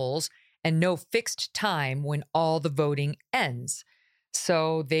 polls and no fixed time when all the voting ends.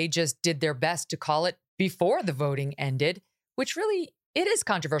 So they just did their best to call it before the voting ended, which really It is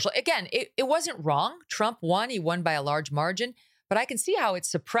controversial. Again, it wasn't wrong. Trump won. He won by a large margin. But I can see how it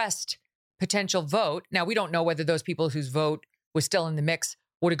suppressed potential vote. Now, we don't know whether those people whose vote was still in the mix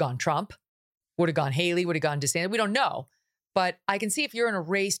would have gone Trump, would have gone Haley, would have gone DeSantis. We don't know. But I can see if you're in a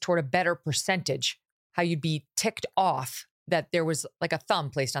race toward a better percentage, how you'd be ticked off that there was like a thumb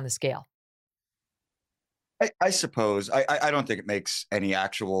placed on the scale. I suppose. I don't think it makes any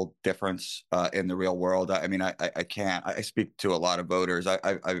actual difference in the real world. I mean, I can't. I speak to a lot of voters.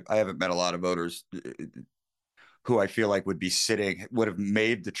 I haven't met a lot of voters who I feel like would have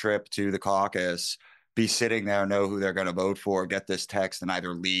made the trip to the caucus, be sitting there, know who they're going to vote for, get this text and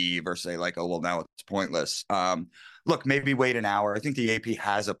either leave or say like, oh, well, now it's pointless. Look, maybe wait an hour. I think the AP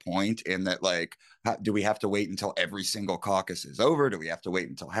has a point in that, like, do we have to wait until every single caucus is over? Do we have to wait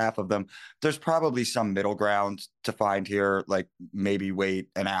until half of them? There's probably some middle ground to find here, like maybe wait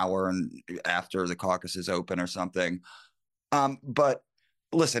an hour and after the caucus is open or something. But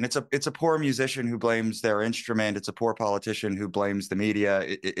listen, it's a poor musician who blames their instrument. It's a poor politician who blames the media.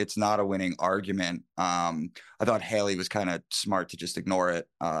 It's not a winning argument. I thought Haley was kind of smart to just ignore it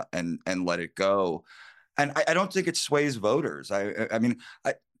and let it go. And I don't think it sways voters. I mean,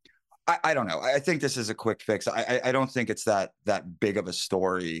 I don't know. I think this is a quick fix. I don't think it's that big of a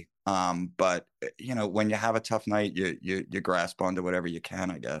story. But you know, when you have a tough night, you grasp onto whatever you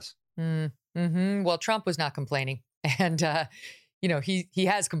can, I guess. Mm-hmm. Well, Trump was not complaining, and you know, he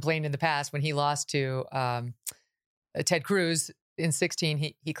has complained in the past when he lost to Ted Cruz in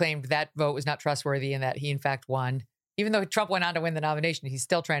 2016. He claimed that vote was not trustworthy and that he in fact won. Even though Trump went on to win the nomination, he's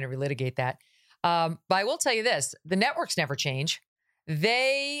still trying to relitigate that. But I will tell you this, the networks never change.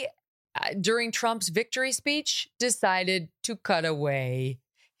 They, during Trump's victory speech, decided to cut away.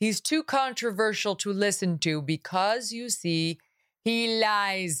 He's too controversial to listen to because, you see, he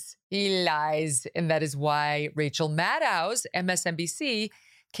lies. He lies. And that is why Rachel Maddow's MSNBC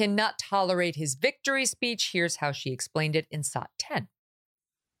cannot tolerate his victory speech. Here's how she explained it in SOT 10.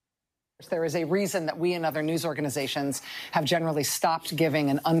 There is a reason that we and other news organizations have generally stopped giving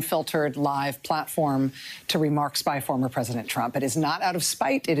an unfiltered live platform to remarks by former President Trump. It is not out of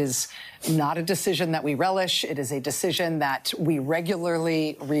spite. It is not a decision that we relish. It is a decision that we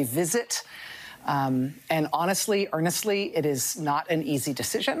regularly revisit. And honestly, earnestly, it is not an easy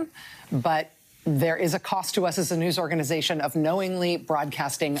decision, but there is a cost to us as a news organization of knowingly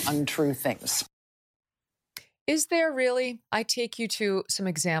broadcasting untrue things. Is there really? I take you to some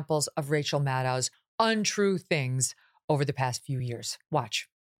examples of Rachel Maddow's untrue things over the past few years. Watch.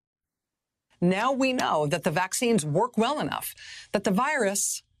 Now we know that the vaccines work well enough that the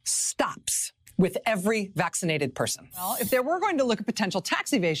virus stops with every vaccinated person. Well, if they were going to look at potential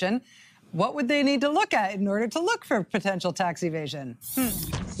tax evasion, what would they need to look at in order to look for potential tax evasion?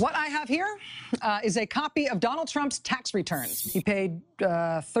 What I have here is a copy of Donald Trump's tax returns. He paid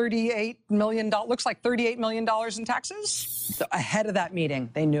 $38 million, looks like $38 million in taxes. So ahead of that meeting,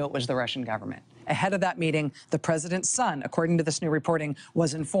 they knew it was the Russian government. Ahead of that meeting, the president's son, according to this new reporting,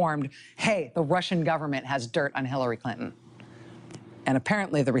 was informed, hey, the Russian government has dirt on Hillary Clinton. And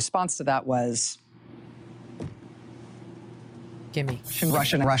apparently the response to that was, Gimme.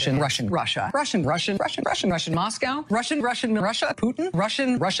 Russia, Moscow, Russian, Russia, Putin,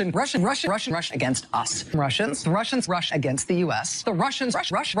 Russian against us. Russians rush against the U.S. The Russian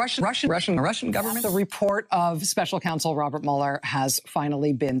government. The report of Special Counsel Robert Mueller has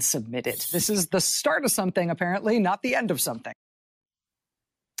finally been submitted. This is the start of something, apparently, not the end of something.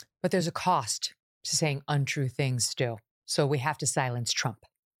 But there's a cost to saying untrue things, Stu. So we have to silence Trump.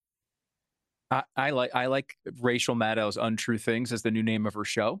 I like Rachel Maddow's Untrue Things as the new name of her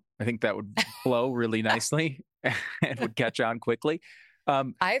show. I think that would flow really nicely and would catch on quickly.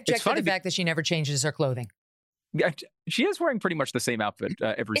 I object to the fact that she never changes her clothing. She is wearing pretty much the same outfit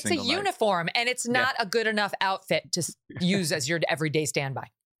every single night. It's a uniform, and it's not a good enough outfit to use as your everyday standby.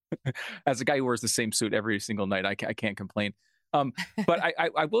 As a guy who wears the same suit every single night, I can't complain. But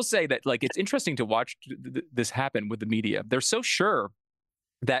I will say that, like, it's interesting to watch this happen with the media. They're so sure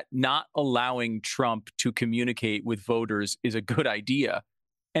that not allowing Trump to communicate with voters is a good idea.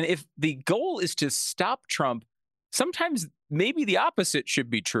 And if the goal is to stop Trump, sometimes maybe the opposite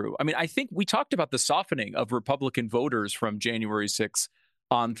should be true. I mean, I think we talked about the softening of Republican voters from January 6th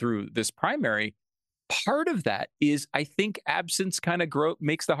on through this primary. Part of that is, I think, absence kind of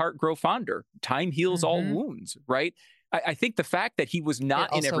makes the heart grow fonder. Time heals all wounds, right? I think the fact that he was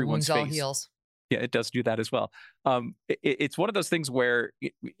not in everyone's face. All heals. Yeah, it does do that as well. It's one of those things where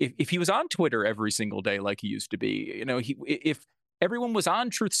if he was on Twitter every single day like he used to be, you know, if everyone was on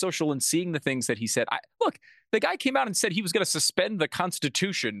Truth Social and seeing the things that he said, look, the guy came out and said he was going to suspend the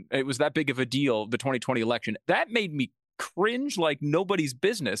Constitution. It was that big of a deal, the 2020 election. That made me cringe like nobody's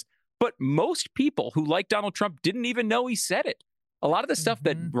business. But most people who like Donald Trump didn't even know he said it. A lot of the stuff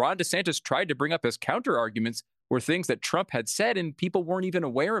that Ron DeSantis tried to bring up as counter arguments were things that Trump had said, and people weren't even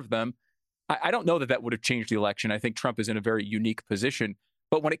aware of them. I don't know that that would have changed the election. I think Trump is in a very unique position.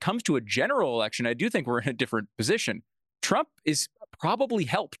 But when it comes to a general election, I do think we're in a different position. Trump is probably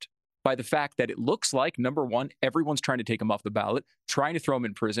helped by the fact that it looks like, number one, everyone's trying to take him off the ballot, trying to throw him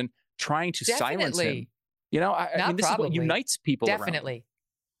in prison, trying to silence him. You know, I mean, this is what unites people. Definitely.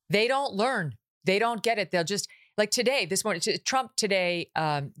 They don't learn. They don't get it. They'll just, like today, this morning, Trump today,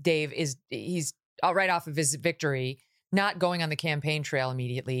 Dave, he's right off of his victory, not going on the campaign trail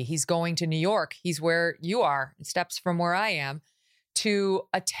immediately. He's going to New York. He's where you are, steps from where I am, to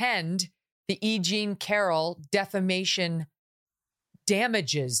attend the E. Jean Carroll defamation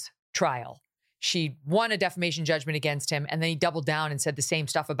damages trial. She won a defamation judgment against him, and then he doubled down and said the same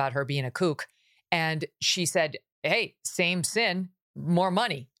stuff about her being a kook. And she said, hey, same sin, more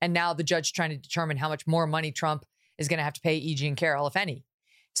money. And now the judge trying to determine how much more money Trump is going to have to pay E. Jean Carroll, if any.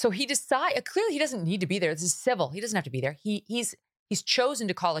 So he decided, clearly he doesn't need to be there. This is civil. He doesn't have to be there. He's chosen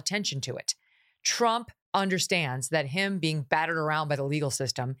to call attention to it. Trump understands that him being battered around by the legal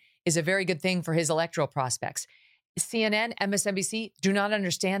system is a very good thing for his electoral prospects. CNN, MSNBC do not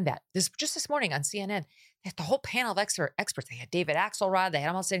understand that. Just this morning on CNN, they had the whole panel of experts. They had David Axelrod. They had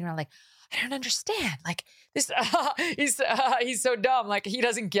them all sitting around like, I don't understand. Like this, he's so dumb. Like he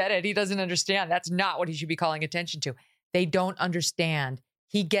doesn't get it. He doesn't understand. That's not what he should be calling attention to. They don't understand.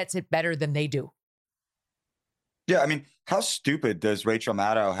 He gets it better than they do. Yeah, I mean, how stupid does Rachel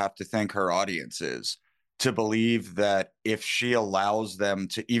Maddow have to think her audience is to believe that if she allows them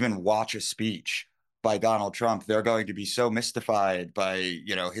to even watch a speech by Donald Trump, they're going to be so mystified by,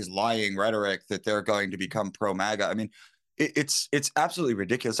 you know, his lying rhetoric that they're going to become pro-MAGA. I mean, it's absolutely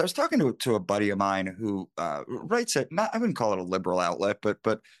ridiculous. I was talking to a buddy of mine who writes at, I wouldn't call it a liberal outlet,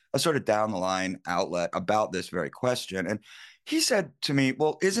 but a sort of down the line outlet about this very question. And he said to me,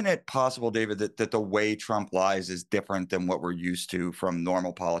 well, isn't it possible, David, that the way Trump lies is different than what we're used to from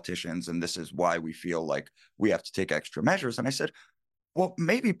normal politicians? And this is why we feel like we have to take extra measures. And I said, well,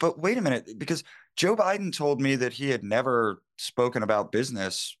 maybe, but wait a minute, because Joe Biden told me that he had never spoken about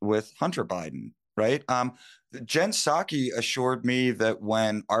business with Hunter Biden, right? Jen Psaki assured me that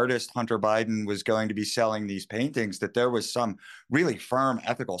when artist Hunter Biden was going to be selling these paintings, that there was some really firm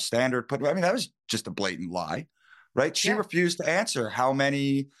ethical standard put. I mean, that was just a blatant lie, right? She refused to answer how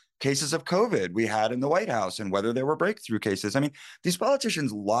many cases of COVID we had in the White House and whether there were breakthrough cases. I mean, these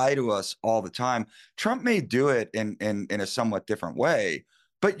politicians lie to us all the time. Trump may do it in a somewhat different way,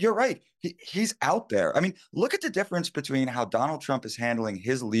 but you're right. He's out there. I mean, look at the difference between how Donald Trump is handling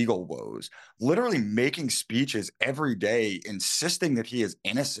his legal woes, literally making speeches every day, insisting that he is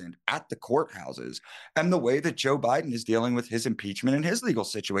innocent at the courthouses, and the way that Joe Biden is dealing with his impeachment and his legal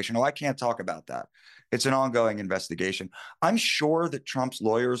situation. Oh, I can't talk about that. It's an ongoing investigation. I'm sure that Trump's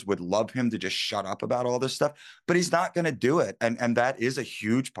lawyers would love him to just shut up about all this stuff, but he's not going to do it. And that is a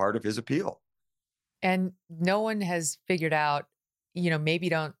huge part of his appeal. And no one has figured out,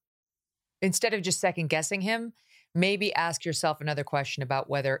 maybe instead of just second guessing him, maybe ask yourself another question about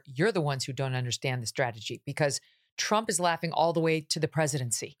whether you're the ones who don't understand the strategy, because Trump is laughing all the way to the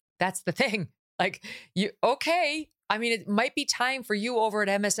presidency. That's the thing. Like, okay. I mean, it might be time for you over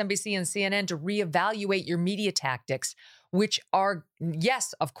at MSNBC and CNN to reevaluate your media tactics, which are,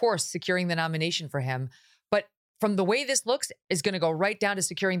 yes, of course, securing the nomination for him. But from the way this looks, is going to go right down to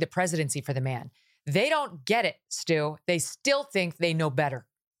securing the presidency for the man. They don't get it, Stu. They still think they know better.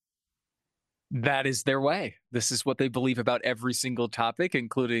 That is their way. This is what they believe about every single topic,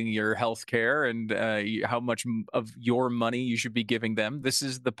 including your health care and how much of your money you should be giving them. This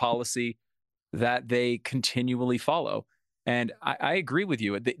is the policy that they continually follow. And I agree with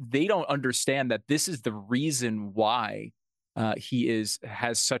you. They don't understand that this is the reason why he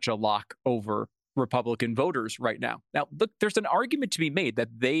has such a lock over Republican voters right now. Now, look, there's an argument to be made that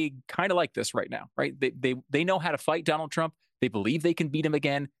they kind of like this right now, right? They know how to fight Donald Trump. They believe they can beat him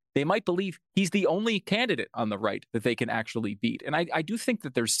again. They might believe he's the only candidate on the right that they can actually beat. And I do think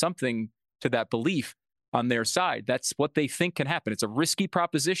that there's something to that belief on their side. That's what they think can happen. It's a risky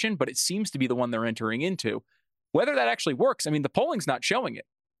proposition, but it seems to be the one they're entering into. Whether that actually works, I mean, the polling's not showing it.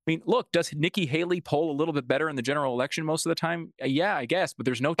 I mean, look, does Nikki Haley poll a little bit better in the general election most of the time? Yeah, I guess, but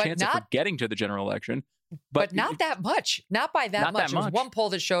there's no chance of her getting to the general election. But not that much. Not by that much. There was one poll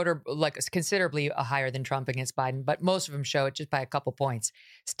that showed her like considerably higher than Trump against Biden, but most of them show it just by a couple points.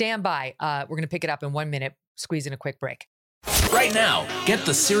 Stand by. We're going to pick it up in 1 minute, squeeze in a quick break. Right now, get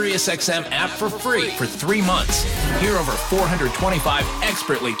the SiriusXM app for free for 3 months. Hear over 425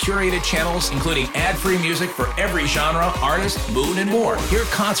 expertly curated channels, including ad-free music for every genre, artist, mood, and more. Hear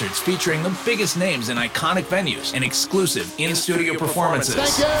concerts featuring the biggest names in iconic venues and exclusive in-studio performances.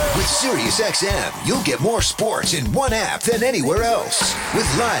 With SiriusXM, you'll get more sports in one app than anywhere else. With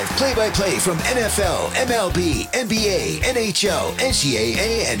live play-by-play from NFL, MLB, NBA, NHL,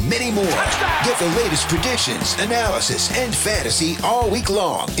 NCAA, and many more. Get the latest predictions, analysis, and fantasy all week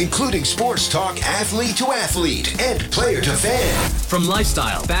long, including sports talk athlete to athlete and player to fan. From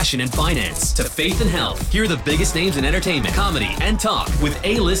lifestyle, fashion, and finance to faith and health, hear the biggest names in entertainment, comedy, and talk with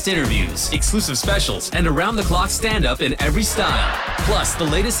A-list interviews, exclusive specials, and around-the-clock stand-up in every style. Plus, the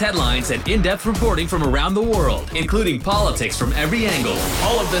latest headlines and in-depth reporting from around the world, including politics from every angle.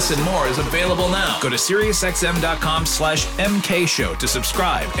 All of this and more is available now. Go to SiriusXM.com/MK Show to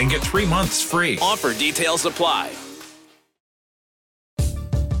subscribe and get 3 months free. Offer details apply.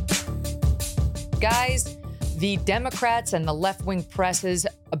 Guys, the Democrats and the left-wing press's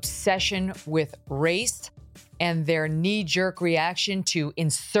obsession with race and their knee-jerk reaction to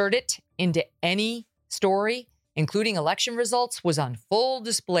insert it into any story, including election results, was on full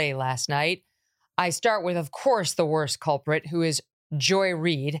display last night. I start with, of course, the worst culprit, who is Joy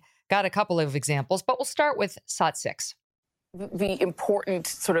Reid. Got a couple of examples, but we'll start with SOT 6. The important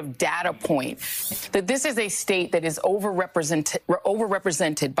sort of data point that this is a state that is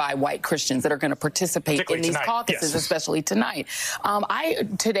overrepresented by white Christians that are going to participate in these caucuses, especially tonight.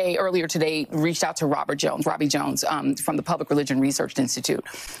 Earlier today, reached out to Robbie Jones, from the Public Religion Research Institute,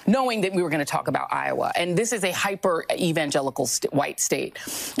 knowing that we were going to talk about Iowa. And this is a hyper evangelical white state.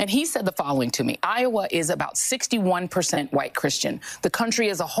 And he said the following to me: Iowa is about 61% white Christian. The country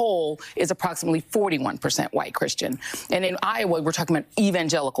as a whole is approximately 41% white Christian. And in Iowa, we're talking about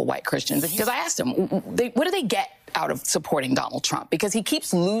evangelical white Christians. Because I asked him, what do they get out of supporting Donald Trump? Because he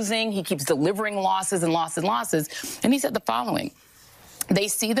keeps losing, he keeps delivering losses and losses and losses. And he said the following: they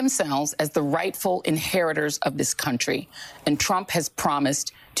see themselves as the rightful inheritors of this country, and Trump has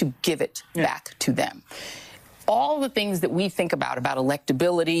promised to give it back to them. All the things that we think about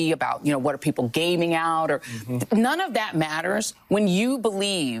electability, about, what are people gaming out, or none of that matters when you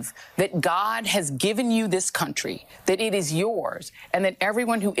believe that God has given you this country, that it is yours, and that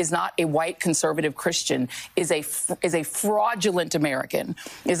everyone who is not a white conservative Christian is a fraudulent American,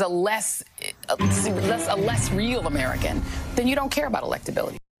 is a less real American. Then you don't care about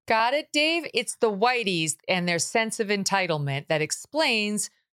electability. Got it, Dave? It's the whiteys and their sense of entitlement that explains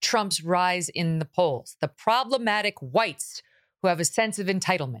Trump's rise in the polls. The problematic whites who have a sense of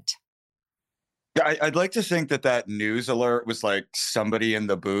entitlement. Yeah, I'd like to think that news alert was like somebody in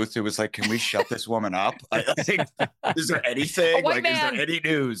the booth who was like, "Can we shut this woman up?" I think, is there anything? Like, is there any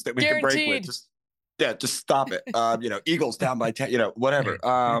news that we can break with? Just stop it. Eagles down by 10. Whatever.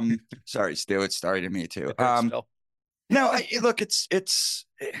 Sorry, Stu. It's starting to me too. Look, it's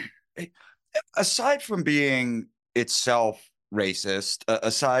aside from being itself racist,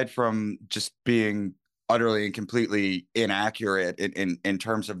 aside from just being utterly and completely inaccurate in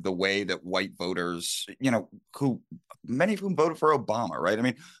terms of the way that white voters, who many of whom voted for Obama, right? I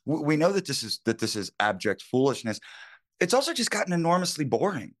mean, we know that this is abject foolishness. It's also just gotten enormously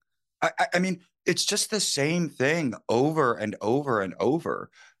boring. I mean, it's just the same thing over and over and over.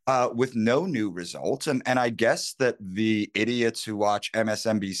 With no new results. And I guess that the idiots who watch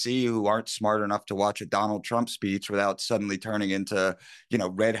MSNBC, who aren't smart enough to watch a Donald Trump speech without suddenly turning into,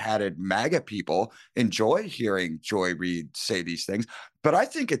 red-hatted MAGA people, enjoy hearing Joy Reid say these things. But I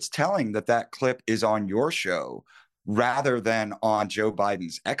think it's telling that clip is on your show rather than on Joe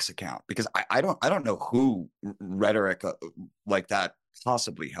Biden's X account, because I don't know who rhetoric like that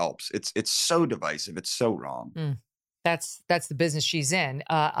possibly helps. It's so divisive. It's so wrong. That's the business she's in.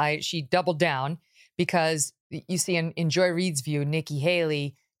 She doubled down because you see in Joy Reid's view, Nikki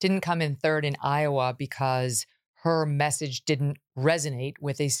Haley didn't come in third in Iowa because her message didn't resonate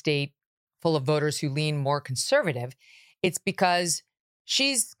with a state full of voters who lean more conservative. It's because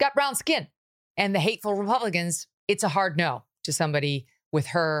she's got brown skin, and the hateful Republicans, it's a hard no to somebody with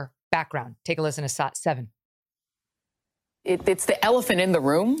her background. Take a listen to SOT 7. It's the elephant in the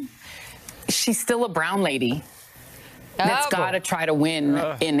room. She's still a brown lady that's got to try to win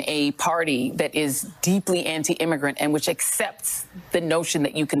in a party that is deeply anti-immigrant and which accepts the notion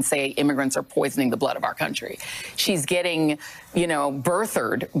that you can say immigrants are poisoning the blood of our country. She's getting,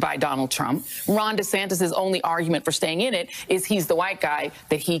 birthered by Donald Trump. Ron DeSantis' only argument for staying in it is he's the white guy,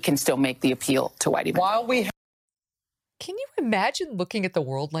 that he can still make the appeal to white evangelicals. Can you imagine looking at the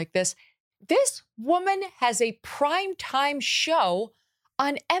world like this? This woman has a primetime show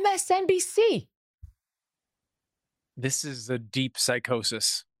on MSNBC. This is a deep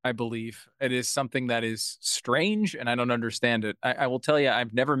psychosis, I believe. It is something that is strange, and I don't understand it. I will tell you,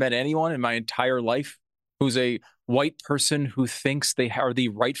 I've never met anyone in my entire life who's a white person who thinks they are the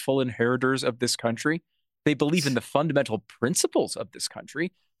rightful inheritors of this country. They believe in the fundamental principles of this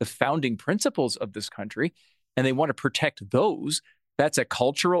country, the founding principles of this country, and they want to protect those. That's a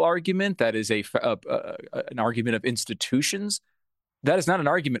cultural argument. That is an argument of institutions. That is not an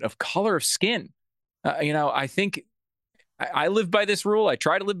argument of color of skin. I think I live by this rule. I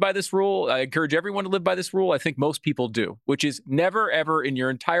try to live by this rule. I encourage everyone to live by this rule. I think most people do, which is never, ever in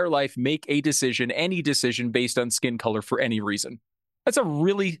your entire life make a decision, any decision based on skin color for any reason. That's a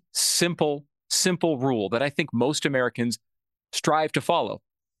really simple rule that I think most Americans strive to follow.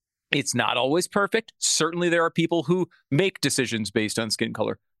 It's not always perfect. Certainly there are people who make decisions based on skin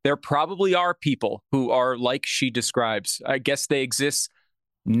color. There probably are people who are like she describes. I guess they exist.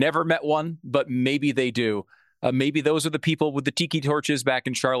 Never met one, but maybe they do. Maybe those are the people with the tiki torches back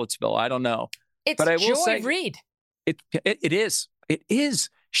in Charlottesville. I don't know. But I will say, Reid. It is. It is.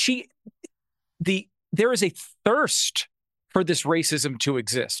 There is a thirst for this racism to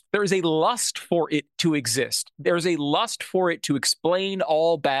exist. There is a lust for it to exist. There is a lust for it to explain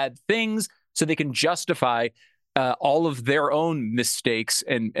all bad things so they can justify all of their own mistakes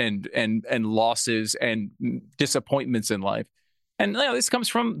and losses and disappointments in life. And this comes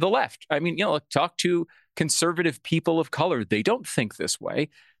from the left. I mean, talk to conservative people of color. They don't think this way.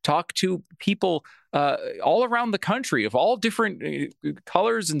 Talk to people all around the country of all different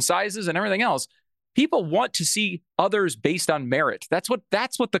colors and sizes and everything else. People want to see others based on merit. That's what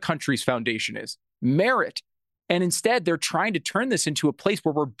the country's foundation is, merit. And instead, they're trying to turn this into a place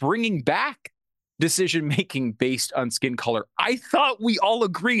where we're bringing back decision-making based on skin color. I thought we all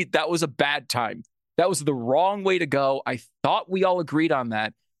agreed that was a bad time. That was the wrong way to go. I thought we all agreed on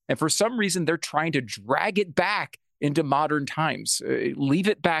that. And for some reason, they're trying to drag it back into modern times, leave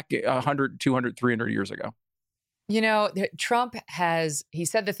it back 100, 200, 300 years ago. Trump he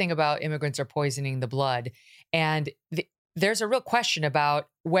said the thing about immigrants are poisoning the blood. And there's a real question about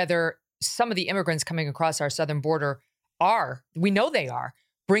whether some of the immigrants coming across our southern border we know they are,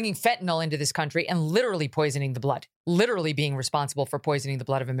 bringing fentanyl into this country and literally poisoning the blood, literally being responsible for poisoning the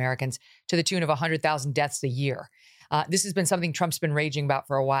blood of Americans to the tune of 100,000 deaths a year. This has been something Trump's been raging about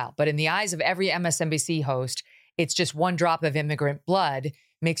for a while. But in the eyes of every MSNBC host, it's just one drop of immigrant blood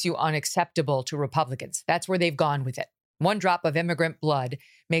makes you unacceptable to Republicans. That's where they've gone with it. One drop of immigrant blood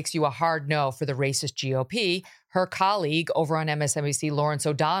makes you a hard no for the racist GOP. Her colleague over on MSNBC, Lawrence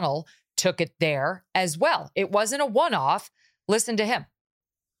O'Donnell, took it there as well. It wasn't a one-off. Listen to him.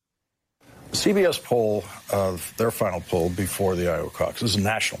 CBS poll of their final poll before the Iowa caucus, this is a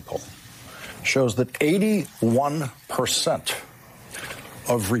national poll, shows that 81%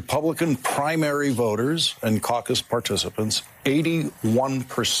 of Republican primary voters and caucus participants,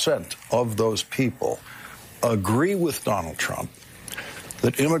 81% of those people agree with Donald Trump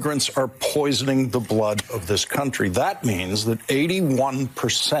that immigrants are poisoning the blood of this country. That means that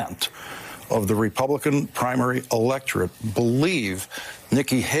 81% of the Republican primary electorate believe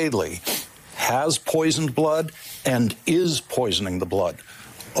Nikki Haley has poisoned blood and is poisoning the blood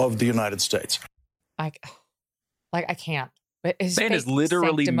of the United States. I can't. His man is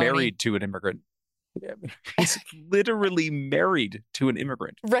literally married to an immigrant. He's literally married to an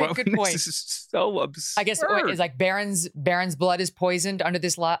immigrant. Right, well, good point. This is so absurd. I guess it's like Barron's blood is poisoned under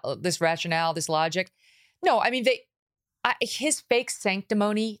this rationale, this logic. No, I mean, his fake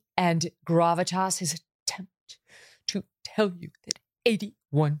sanctimony and gravitas, his attempt to tell you that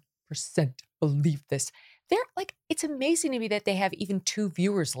 81% believe this. It's amazing to me that they have even 2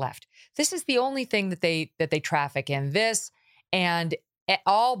 viewers left. This is the only thing that they traffic in. This, and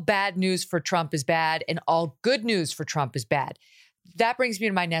all bad news for Trump is bad, and all good news for Trump is bad. That brings me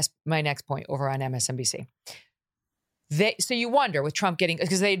to my next point over on MSNBC. So you wonder with Trump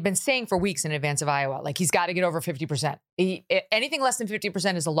because they'd been saying for weeks in advance of Iowa, like he's got to get over 50%. Anything less than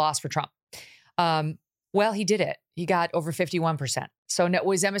 50% is a loss for Trump. Well, he did it. He got over 51%. So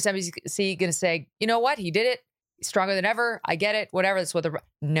was MSNBC going to say, you know what? He did it. He's stronger than ever. I get it. Whatever. That's what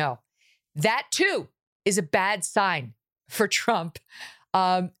no. That too is a bad sign for Trump.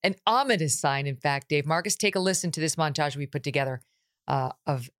 An ominous sign, in fact. Dave Marcus, take a listen to this montage we put together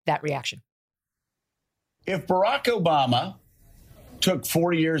of that reaction. If Barack Obama took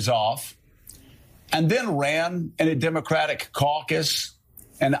 40 years off and then ran in a Democratic caucus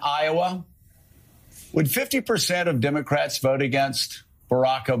in Iowa, would 50% of Democrats vote against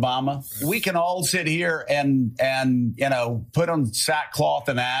Barack Obama? We can all sit here and put on sackcloth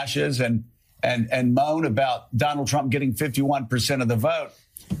and ashes and moan about Donald Trump getting 51% of the vote.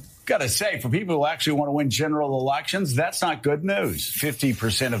 got to say, for people who actually want to win general elections, that's not good news.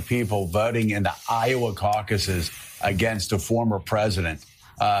 50% of people voting in the Iowa caucuses against a former president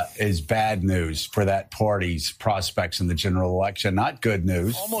is bad news for that party's prospects in the general election. Not good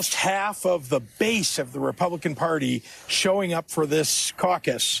news. Almost half of the base of the Republican Party showing up for this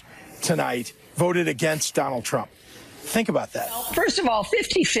caucus tonight voted against Donald Trump. Think about that. First of all,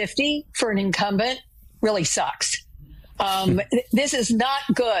 50-50 for an incumbent really sucks. This is not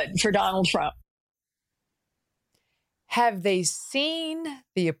good for Donald Trump. Have they seen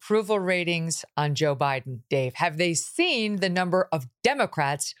the approval ratings on Joe Biden, Dave? Have they seen the number of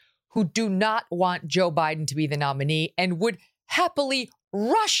Democrats who do not want Joe Biden to be the nominee and would happily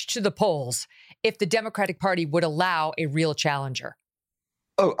rush to the polls if the Democratic Party would allow a real challenger?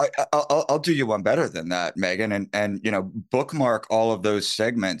 Oh, I'll do you one better than that, Megan, and bookmark all of those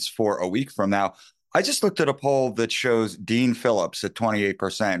segments for a week from now. I just looked at a poll that shows Dean Phillips at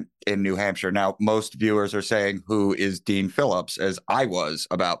 28% in New Hampshire. Now, most viewers are saying, who is Dean Phillips, as I was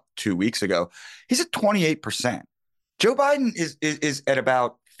about 2 weeks ago. He's at 28%. Joe Biden is at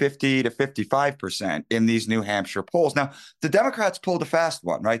about 50 to 55% in these New Hampshire polls. Now, the Democrats pulled a fast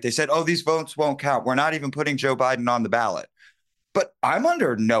one, right? They said, oh, these votes won't count. We're not even putting Joe Biden on the ballot. But I'm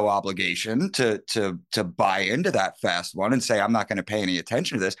under no obligation to buy into that fast one and say I'm not going to pay any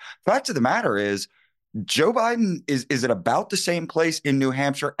attention to this. Fact of the matter is, Joe Biden is at about the same place in New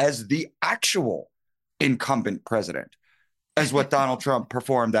Hampshire as the actual incumbent president, as what Donald Trump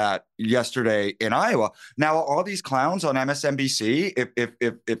performed at yesterday in Iowa. Now, all these clowns on MSNBC, if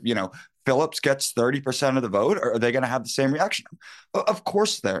Phillips gets 30% of the vote, are they going to have the same reaction? Of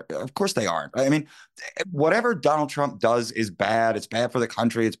course they aren't. I mean, whatever Donald Trump does is bad. It's bad for the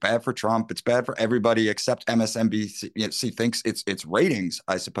country. It's bad for Trump. It's bad for everybody except MSNBC thinks it's ratings,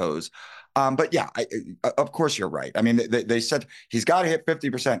 I suppose. But yeah, of course you're right. I mean, they said he's got to hit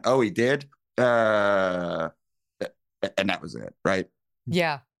 50%. Oh, he did. And that was it, right?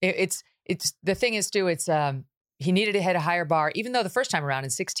 Yeah, it's the thing is, Stu, it's he needed to hit a higher bar, even though the first time around in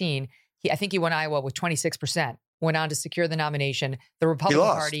 2016, I think he won Iowa with 26%, went on to secure the nomination. The Republican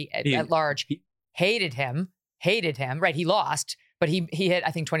Party at large hated him, right? He lost, but he hit,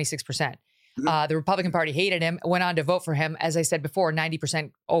 I think, 26%. The Republican Party hated him, went on to vote for him. As I said before,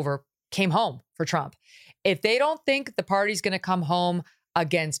 90% over, came home for Trump. If they don't think the party's going to come home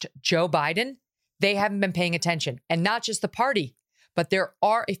against Joe Biden, they haven't been paying attention. And not just the party, but there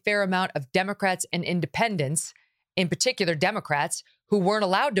are a fair amount of Democrats and independents, in particular Democrats, who weren't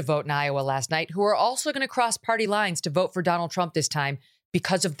allowed to vote in Iowa last night, who are also going to cross party lines to vote for Donald Trump this time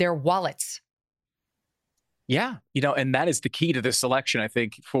because of their wallets. Yeah, and that is the key to this election, I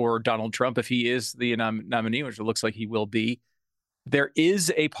think, for Donald Trump, if he is the nominee, which it looks like he will be. There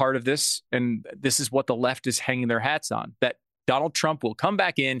is a part of this, and this is what the left is hanging their hats on, that Donald Trump will come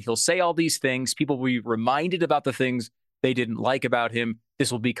back in, he'll say all these things, people will be reminded about the things they didn't like about him.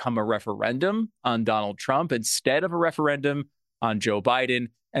 This will become a referendum on Donald Trump instead of a referendum on Joe Biden.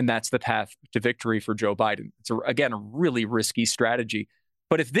 And that's the path to victory for Joe Biden. It's, again, a really risky strategy.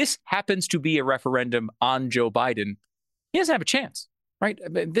 But if this happens to be a referendum on Joe Biden, he doesn't have a chance, right? I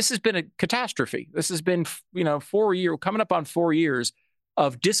mean, this has been a catastrophe. This has been, 4 years, coming up on 4 years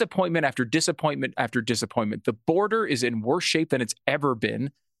of disappointment after disappointment after disappointment. The border is in worse shape than it's ever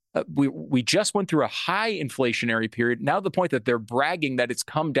been. We just went through a high inflationary period. Now the point that they're bragging that it's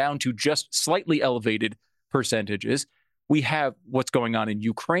come down to just slightly elevated percentages. We have what's going on in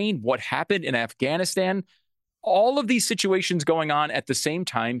Ukraine, what happened in Afghanistan, all of these situations going on at the same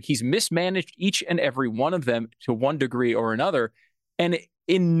time. He's mismanaged each and every one of them to one degree or another. And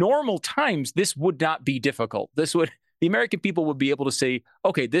in normal times, this would not be difficult. The American people would be able to say,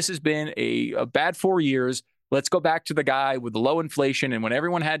 okay, this has been a bad 4 years. Let's go back to the guy with the low inflation and when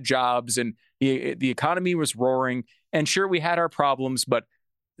everyone had jobs and the economy was roaring. And sure, we had our problems, but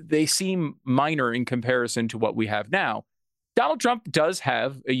they seem minor in comparison to what we have now. Donald Trump does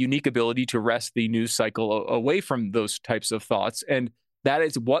have a unique ability to wrest the news cycle away from those types of thoughts. And that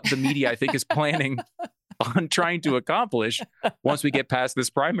is what the media, I think, is planning on trying to accomplish once we get past this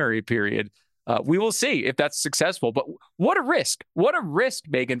primary period. We will see if that's successful. But what a risk. What a risk,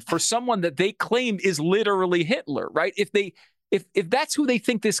 Megan, for someone that they claim is literally Hitler, right? If that's who they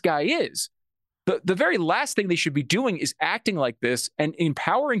think this guy is, the very last thing they should be doing is acting like this and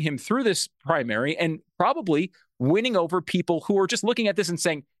empowering him through this primary and probably winning over people who are just looking at this and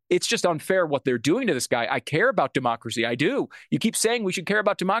saying, it's just unfair what they're doing to this guy. I care about democracy. I do. You keep saying we should care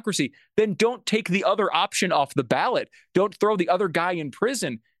about democracy. Then don't take the other option off the ballot. Don't throw the other guy in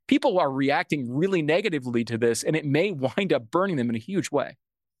prison. People are reacting really negatively to this, and it may wind up burning them in a huge way.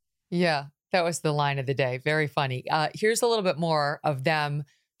 Yeah, that was the line of the day. Very funny. Here's a little bit more of them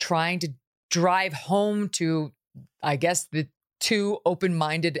trying to drive home to, I guess, the two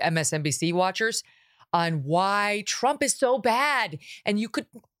open-minded MSNBC watchers on why Trump is so bad and you could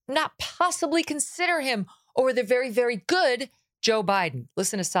not possibly consider him over the very, very good Joe Biden.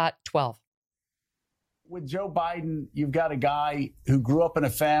 Listen to SOT 12. With Joe Biden, you've got a guy who grew up in a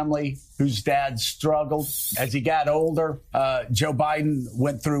family whose dad struggled. As he got older, Joe Biden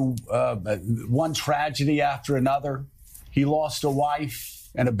went through one tragedy after another. He lost a wife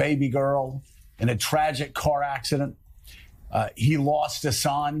and a baby girl in a tragic car accident. He lost a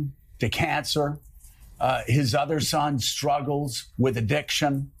son to cancer. His other son struggles with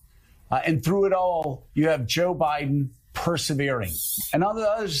addiction. And through it all, you have Joe Biden persevering. And on the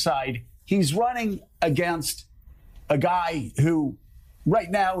other side, he's running against a guy who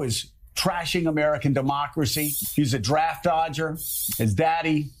right now is trashing American democracy. He's a draft dodger. His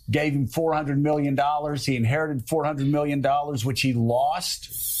daddy gave him $400 million. He inherited $400 million, which he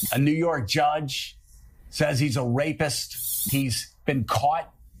lost. A New York judge says he's a rapist. He's been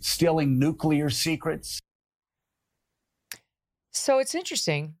caught stealing nuclear secrets. So it's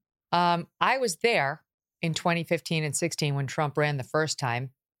interesting. I was there in 2015 and 16 when Trump ran the first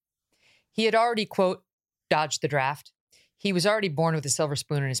time. He had already, quote, dodged the draft. He was already born with a silver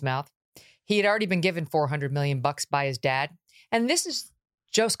spoon in his mouth. He had already been given $400 million by his dad. And this is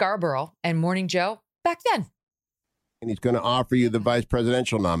Joe Scarborough and Morning Joe back then. And he's going to offer you the vice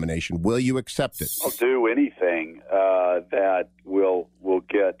presidential nomination. Will you accept it? I'll do anything that will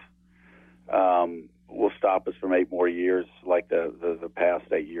get will stop us from 8 more years, like the past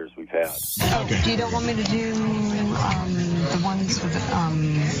 8 years we've had. Okay. You don't want me to do the ones with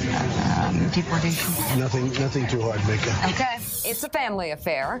deportation? Nothing too hard, Mika. Okay. It's a family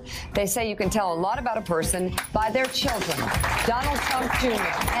affair. They say you can tell a lot about a person by their children. Donald Trump Jr.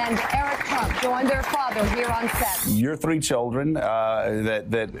 and Eric Trump joined their father here on set. Your 3 children,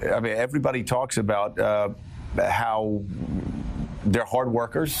 everybody talks about how they're hard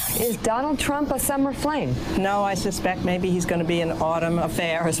workers. Is Donald Trump a summer flame? No, I suspect maybe he's going to be an autumn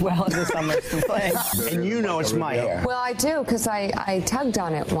affair as well as a summer flame. And you know it's my hair. Well, I do, because I tugged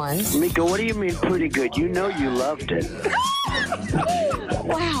on it once. Mika, what do you mean pretty good? You know you loved it.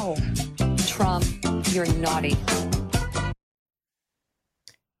 Wow. Trump, you're naughty.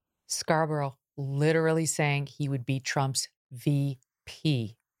 Scarborough literally saying he would be Trump's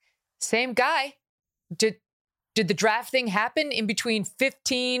VP. Same guy. Did the draft thing happen in between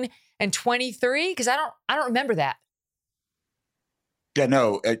 15 and 23? Because I don't remember that. Yeah,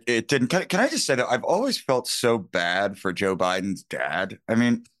 no, it didn't. Can I just say that I've always felt so bad for Joe Biden's dad? I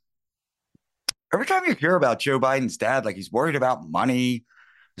mean, every time you hear about Joe Biden's dad, like he's worried about money.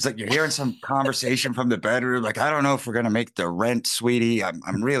 It's like you're hearing some conversation from the bedroom. Like, I don't know if we're going to make the rent, sweetie.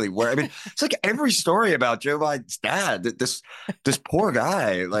 I'm really worried. I mean, it's like every story about Joe Biden's dad, this poor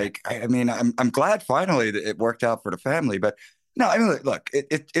guy. Like, I'm glad finally that it worked out for the family. But no, I mean, look,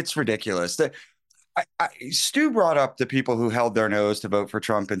 it's ridiculous. Stu brought up the people who held their nose to vote for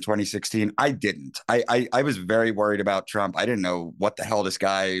Trump in 2016. I didn't. I was very worried about Trump. I didn't know what the hell this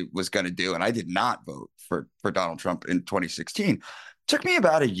guy was going to do. And I did not vote for Donald Trump in 2016. Took me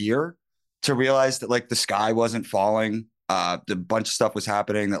about a year to realize that like the sky wasn't falling. The bunch of stuff was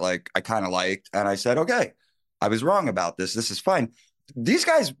happening that like I kind of liked. And I said, okay, I was wrong about this. This is fine. These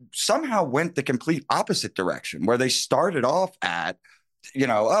guys somehow went the complete opposite direction where they started off at,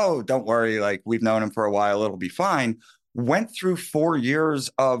 oh, don't worry. Like we've known him for a while. It'll be fine. Went through 4 years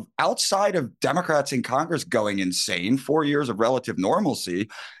of outside of Democrats in Congress going insane, 4 years of relative normalcy.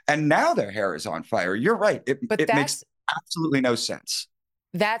 And now their hair is on fire. You're right. It makes absolutely no sense.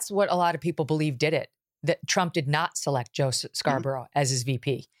 That's what a lot of people believe did it, that Trump did not select Joe Scarborough as his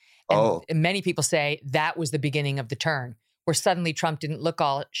VP. And many people say that was the beginning of the turn, where suddenly Trump didn't look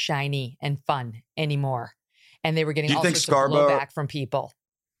all shiny and fun anymore. And they were getting all sorts of blowback from people.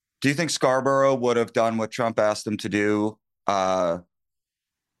 Do you think Scarborough would have done what Trump asked him to do at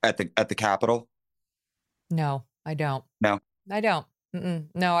the Capitol? No, I don't. No, I don't.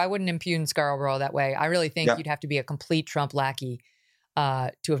 No, I wouldn't impugn Scarborough that way. I really think you'd have to be a complete Trump lackey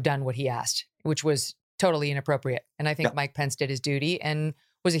to have done what he asked, which was totally inappropriate. And I think Mike Pence did his duty and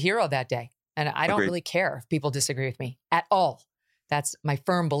was a hero that day. And I don't really care if people disagree with me at all. That's my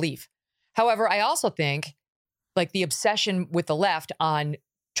firm belief. However, I also think like the obsession with the left on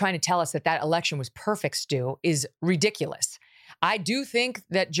trying to tell us that election was perfect, Stu, is ridiculous. I do think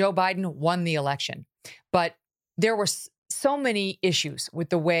that Joe Biden won the election, but there were so many issues with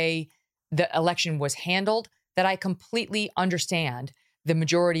the way the election was handled that I completely understand the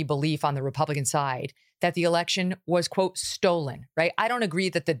majority belief on the Republican side that the election was, quote, stolen, right? I don't agree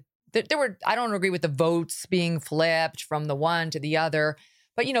that I don't agree with the votes being flipped from the one to the other,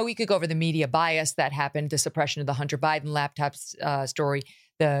 But, we could go over the media bias that happened, the suppression of the Hunter Biden laptops story,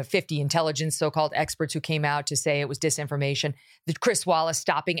 the 50 intelligence so-called experts who came out to say it was disinformation, the Chris Wallace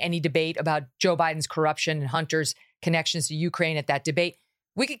stopping any debate about Joe Biden's corruption and Hunter's connections to Ukraine at that debate.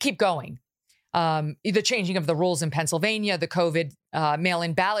 We could keep going. The changing of the rules in Pennsylvania, the COVID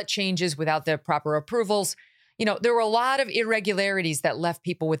mail-in ballot changes without the proper approvals. There were a lot of irregularities that left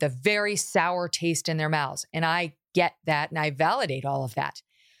people with a very sour taste in their mouths. And I get that and I validate all of that.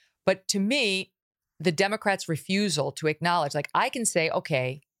 But to me, the Democrats' refusal to acknowledge, I can say,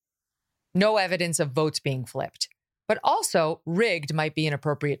 okay, no evidence of votes being flipped, but also rigged might be an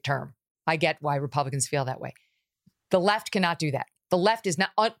appropriate term. I get why Republicans feel that way. The left cannot do that. The left is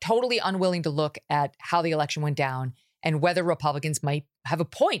not totally unwilling to look at how the election went down and whether Republicans might have a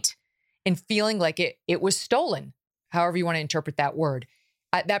point in feeling like it was stolen, however you want to interpret that word.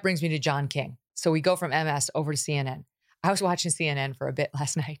 That brings me to John King. So we go from MS over to CNN. I was watching CNN for a bit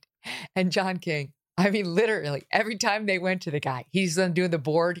last night, and John King, literally every time they went to the guy, he's doing the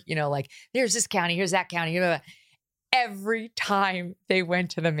board, there's this county, here's that county. Every time they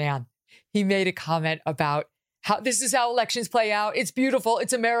went to the man, he made a comment about how this is how elections play out. It's beautiful.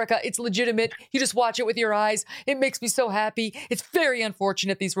 It's America. It's legitimate. You just watch it with your eyes. It makes me so happy. It's very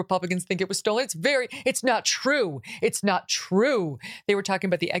unfortunate these Republicans think it was stolen. It's not true. It's not true. They were talking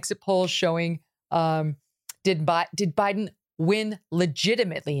about the exit polls showing, did Biden win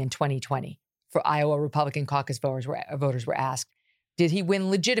legitimately in 2020? For Iowa Republican caucus voters were asked, did he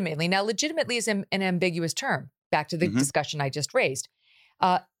win legitimately? Now, legitimately is an ambiguous term. Back to the discussion I just raised.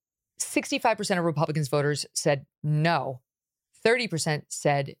 65% of Republicans voters said no. 30%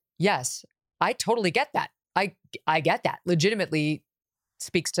 said yes. I totally get that. I get that. Legitimately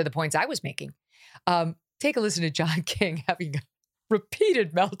speaks to the points I was making. Take a listen to John King having a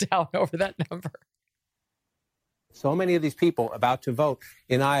repeated meltdown over that number. So many of these people about to vote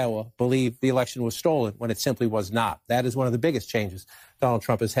in Iowa believe the election was stolen when it simply was not. That is one of the biggest changes Donald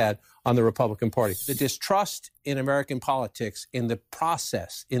Trump has had on the Republican Party. The distrust in American politics, in the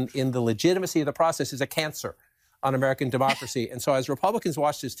process, in the legitimacy of the process is a cancer on American democracy. And so as Republicans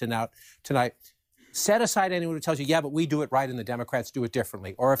watch this tonight, set aside anyone who tells you, yeah, but we do it right and the Democrats do it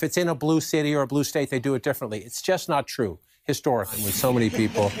differently. Or if it's in a blue city or a blue state, they do it differently. It's just not true. Historically, when so many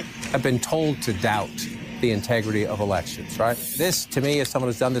people have been told to doubt the integrity of elections, right? This, to me, as someone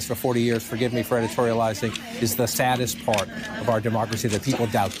who's done this for 40 years, forgive me for editorializing, is the saddest part of our democracy, that people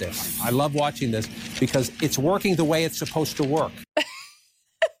doubt this. I love watching this because it's working the way it's supposed to work.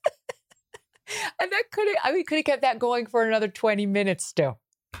 And that could have kept that going for another 20 minutes still.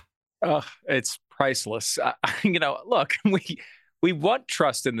 It's priceless. Look, we want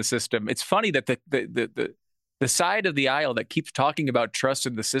trust in the system. It's funny that the side of the aisle that keeps talking about trust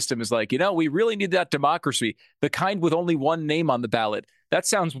in the system is like, we really need that democracy, the kind with only one name on the ballot. That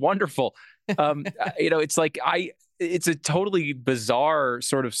sounds wonderful. It's a totally bizarre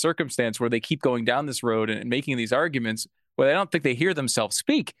sort of circumstance where they keep going down this road and making these arguments where I don't think they hear themselves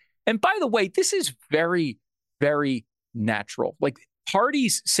speak. And by the way, this is very, very natural.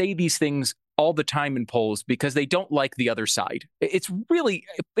 Parties say these things all the time in polls because they don't like the other side. It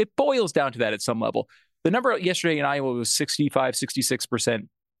boils down to that at some level. The number yesterday in Iowa was 66%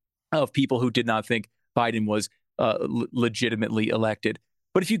 of people who did not think Biden was legitimately elected.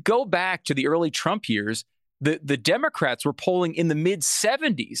 But if you go back to the early Trump years, the Democrats were polling in the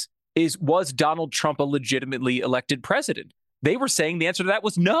mid-70s. Was Donald Trump a legitimately elected president? They were saying the answer to that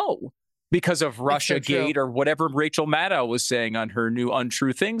was no, because of Russiagate or whatever Rachel Maddow was saying on her new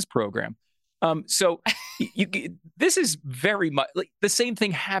Untrue Things program. This is very much the same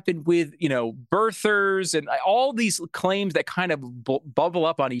thing happened with, birthers and all these claims that kind of bubble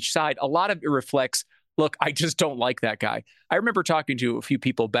up on each side. A lot of it reflects, look, I just don't like that guy. I remember talking to a few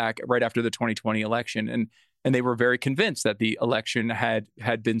people back right after the 2020 election, and they were very convinced that the election had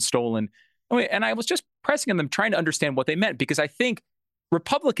been stolen. And I was just pressing on them, trying to understand what they meant, because I think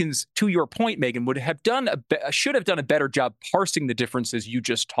Republicans, to your point, Megan, should have done a better job parsing the differences you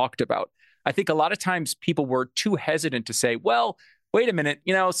just talked about. I think a lot of times people were too hesitant to say, well, wait a minute,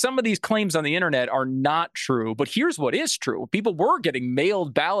 some of these claims on the internet are not true, but here's what is true. People were getting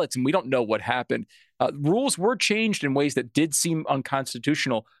mailed ballots and we don't know what happened. Rules were changed in ways that did seem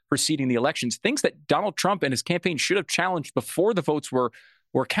unconstitutional preceding the elections, things that Donald Trump and his campaign should have challenged before the votes were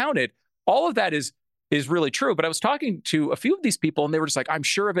counted. All of that is really true. But I was talking to a few of these people and they were just like, I'm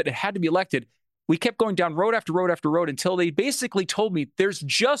sure of it. It had to be elected. We kept going down road after road after road until they basically told me there's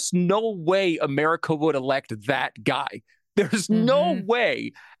just no way America would elect that guy. There's no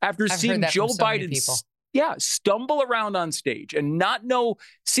way, after seeing Joe Biden stumble around on stage and not know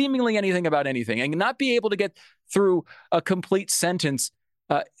seemingly anything about anything and not be able to get through a complete sentence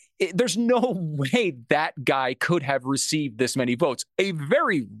there's no way that guy could have received this many votes. A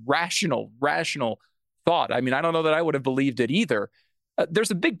very rational thought. I mean, I don't know that I would have believed it either.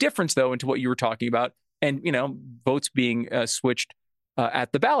 There's a big difference, though, into what you were talking about and, votes being switched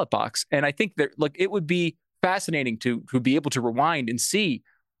at the ballot box. And I think that, it would be fascinating to be able to rewind and see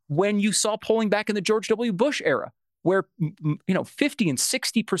when you saw polling back in the George W. Bush era, where 50 and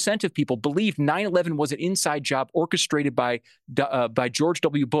 60% of people believed 9/11 was an inside job orchestrated by George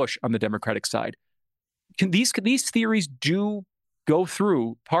W. Bush on the Democratic side. These theories do go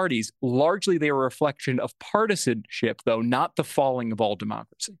through parties. Largely, they are a reflection of partisanship, though, not the falling of all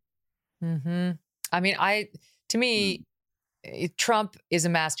democracy. Mm-hmm. I mean, to me, Trump is a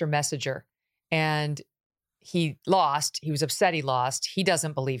master messenger, and he lost. He was upset he lost. He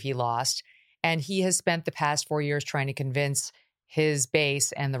doesn't believe he lost. And he has spent the past 4 years trying to convince his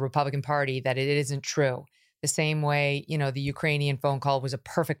base and the Republican Party that it isn't true. The same way, the Ukrainian phone call was a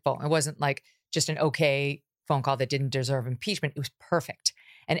perfect phone. It wasn't like just an okay phone call that didn't deserve impeachment. It was perfect.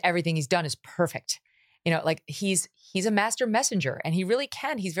 And everything he's done is perfect. He's a master messenger, and he really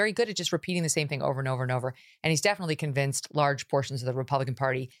can. He's very good at just repeating the same thing over and over and over. And he's definitely convinced large portions of the Republican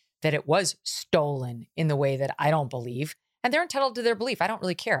Party that it was stolen in the way that I don't believe. And they're entitled to their belief. I don't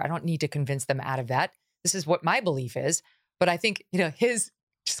really care. I don't need to convince them out of that. This is what my belief is. But I think, his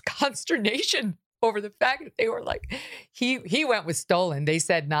just consternation over the fact that they were like, he went with stolen. They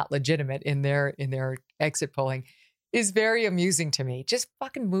said not legitimate in their exit polling is very amusing to me. Just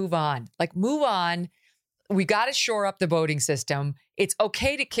fucking move on. Move on. We got to shore up the voting system. It's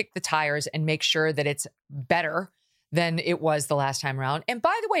okay to kick the tires and make sure that it's better than it was the last time around. And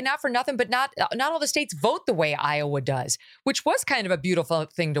by the way, not for nothing, but not all the states vote the way Iowa does, which was kind of a beautiful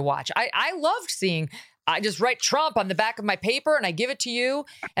thing to watch. I loved seeing, I just write Trump on the back of my paper and I give it to you.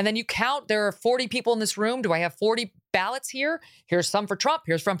 And then you count, there are 40 people in this room. Do I have 40 ballots here? Here's some for Trump.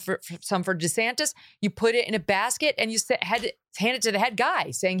 Here's some for DeSantis. You put it in a basket and you hand it to the head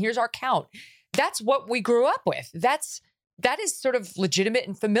guy saying, here's our count. That's what we grew up with. That is sort of legitimate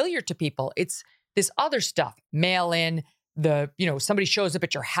and familiar to people. It's this other stuff, mail in, somebody shows up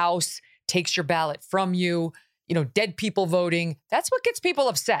at your house, takes your ballot from you, dead people voting. That's what gets people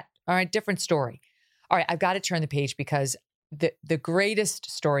upset. All right, different story. All right, I've got to turn the page because the greatest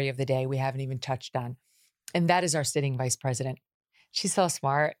story of the day we haven't even touched on, and that is our sitting vice president. She's so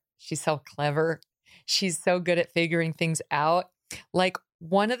smart. She's so clever. She's so good at figuring things out.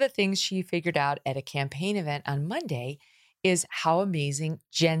 One of the things she figured out at a campaign event on Monday is how amazing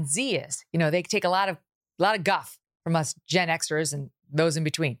Gen Z is. They take a lot of guff from us Gen Xers and those in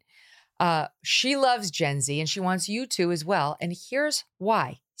between. She loves Gen Z and she wants you to as well. And here's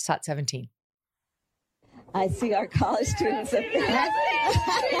why. SOT 17. I see our college students up there.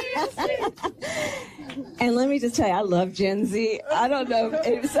 And let me just tell you, I love Gen Z. I don't know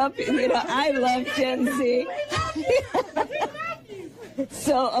if some, I love Gen Z.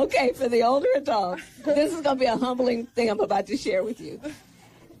 So, okay, for the older adults, this is going to be a humbling thing I'm about to share with you.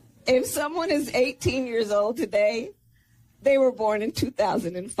 If someone is 18 years old today, they were born in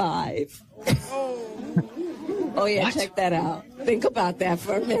 2005. Oh, yeah, what? Check that out. Think about that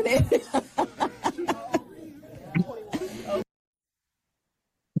for a minute.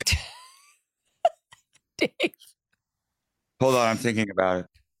 Dave. Hold on, I'm thinking about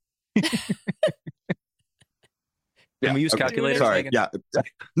it. Can we use calculators? Sorry. Yeah.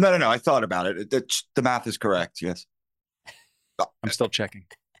 No. I thought about it. The math is correct. Yes. I'm still checking.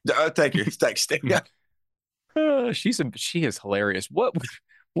 Thank you. Thanks, Dave. Yeah. She is hilarious. What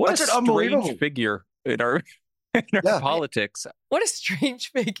That's a strange figure in our politics. What a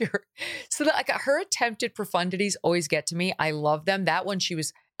strange figure. So her attempted profundities always get to me. I love them. That one, she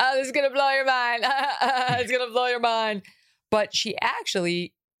was, this is going to blow your mind. It's going to blow your mind. But she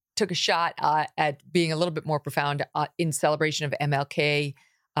actually took a shot at being a little bit more profound in celebration of MLK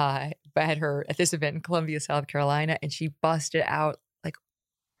at this event in Columbia, South Carolina. And she busted out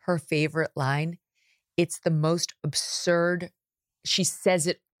her favorite line. It's the most absurd. She says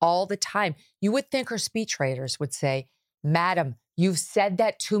it all the time. You would think her speechwriters would say, Madam, you've said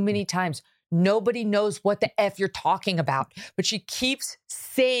that too many times. Nobody knows what the F you're talking about. But she keeps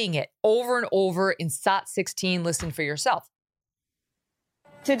saying it over and over in SOT 16. Listen for yourself.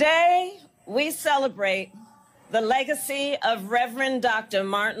 Today, we celebrate the legacy of Reverend Dr.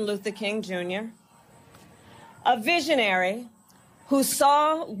 Martin Luther King Jr., a visionary who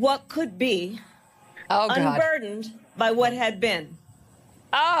saw what could be unburdened by what had been.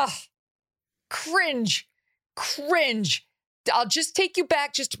 Cringe. I'll just take you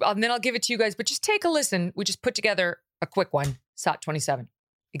back, and then I'll give it to you guys, but just take a listen. We just put together a quick one, SOT 27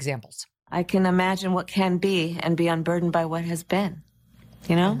 examples. I can imagine what can be and be unburdened by what has been.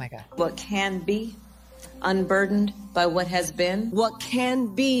 You know? Oh my God. What can be unburdened by what has been. What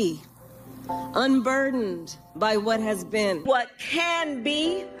can be unburdened by what has been. What can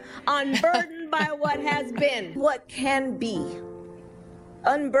be unburdened by what has been. What can be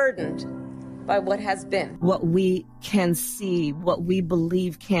unburdened by what has been. What we can see, what we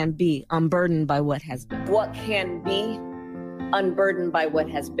believe can be unburdened by what has been. What can be unburdened by what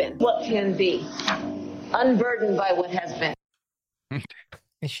has been. What can be unburdened by what has been.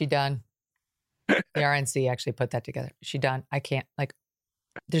 Is she done? The RNC actually put that together. Is she done? I can't,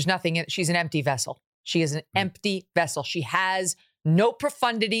 there's nothing in, she's an empty vessel. She is an empty vessel. She has no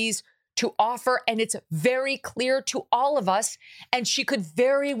profundities to offer, and it's very clear to all of us. And she could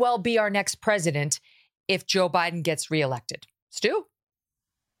very well be our next president if Joe Biden gets reelected. Stu?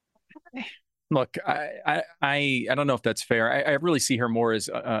 Look, I don't know if that's fair. I really see her more as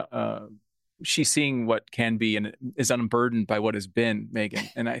she's seeing what can be and is unburdened by what has been, Megan.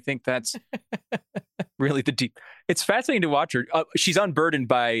 And I think that's really the deep. It's fascinating to watch her. She's unburdened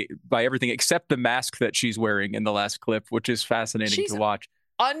by everything except the mask that she's wearing in the last clip, which is fascinating to watch.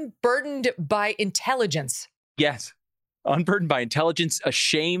 Unburdened by intelligence. Yes. Unburdened by intelligence, a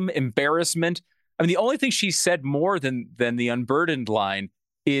shame, embarrassment. I mean, the only thing she said more than the unburdened line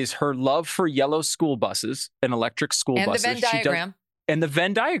is her love for yellow school buses and electric school buses. And the Venn diagram. And the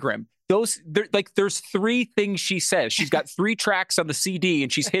Venn diagram. There's three things she says. She's got 3 tracks on the CD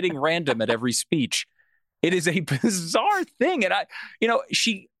and she's hitting random at every speech. It is a bizarre thing. And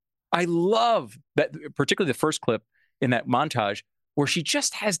I love that, particularly the first clip in that montage where she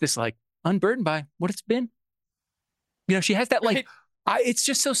just has this unburdened by what it's been. She has that it's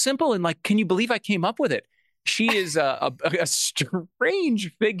just so simple. And can you believe I came up with it? She is a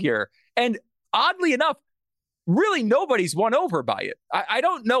strange figure. And oddly enough, really nobody's won over by it. I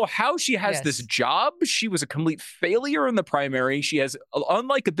don't know how she has this job. She was a complete failure in the primary. She has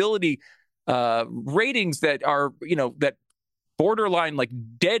unlikability ratings that are, that borderline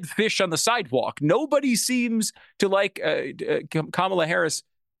dead fish on the sidewalk. Nobody seems to like Kamala Harris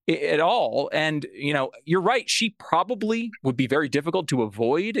at all. And, you're right. She probably would be very difficult to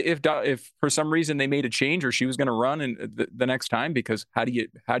avoid if for some reason they made a change or she was going to run the next time, because how do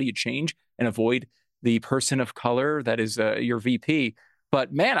you change and avoid the person of color that is your VP?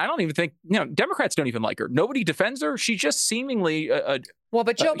 But man, I don't even think, Democrats don't even like her. Nobody defends her. She's just seemingly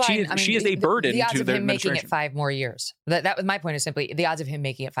but Joe Biden, she is a burden the odds to of the him making administration. it 5 more years. That was my point, is simply the odds of him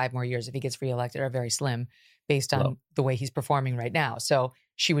making it 5 more years if he gets reelected are very slim based on the way he's performing right now. So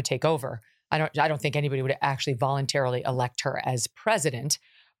she would take over. I don't think anybody would actually voluntarily elect her as president,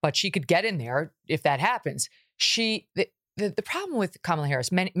 but she could get in there if that happens. The problem with Kamala Harris,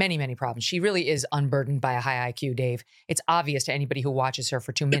 many problems. She really is unburdened by a high IQ, Dave. It's obvious to anybody who watches her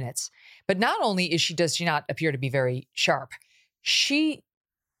for 2 minutes. But not only does she not appear to be very sharp, she's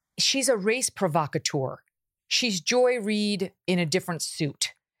a race provocateur. She's Joy Reid in a different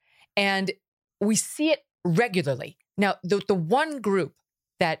suit. And we see it regularly. Now, the one group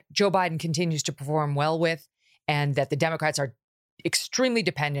that Joe Biden continues to perform well with and that the Democrats are extremely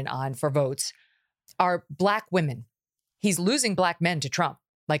dependent on for votes are Black women. He's losing Black men to Trump,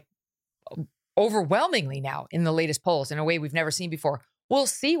 overwhelmingly now in the latest polls in a way we've never seen before. We'll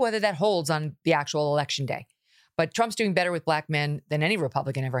see whether that holds on the actual election day. But Trump's doing better with Black men than any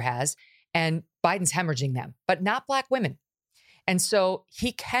Republican ever has. And Biden's hemorrhaging them, but not Black women. And so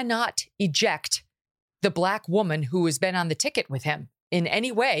he cannot eject the Black woman who has been on the ticket with him in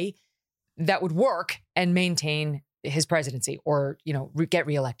any way that would work and maintain his presidency or, get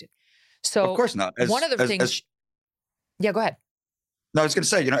reelected. So of course not. One of the things... Yeah, go ahead. No, I was going to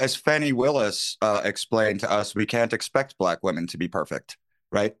say, as Fannie Willis explained to us, we can't expect Black women to be perfect,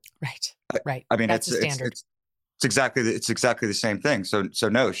 right? Right. I mean, that's the standard. It's exactly the same thing. So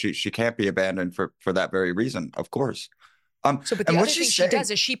no, she can't be abandoned for that very reason, of course. But the other thing she does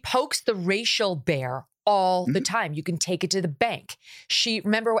is she pokes the racial bear all the time. You can take it to the bank.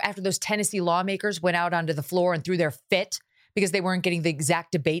 Remember after those Tennessee lawmakers went out onto the floor and threw their fit because they weren't getting the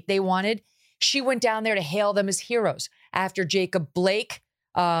exact debate they wanted? She went down there to hail them as heroes. After Jacob Blake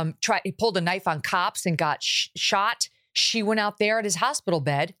he pulled a knife on cops and got shot, she went out there at his hospital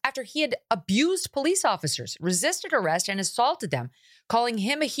bed after he had abused police officers, resisted arrest, and assaulted them, calling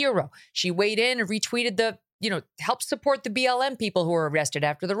him a hero. She weighed in and retweeted helped support the BLM people who were arrested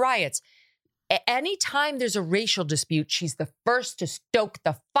after the riots. Anytime there's a racial dispute, she's the first to stoke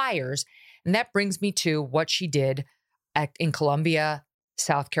the fires. And that brings me to what she did in Columbia,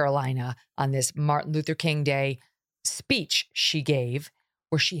 South Carolina, on this Martin Luther King Day speech she gave,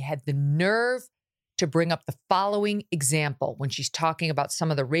 where she had the nerve to bring up the following example when she's talking about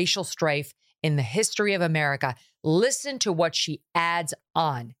some of the racial strife in the history of America. Listen to what she adds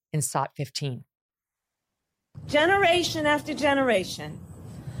on in SOT 15. Generation after generation,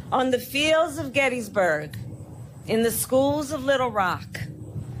 on the fields of Gettysburg, in the schools of Little Rock,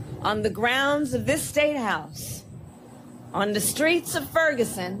 on the grounds of this State House, on the streets of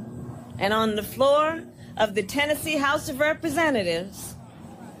Ferguson, and on the floor of the Tennessee House of Representatives,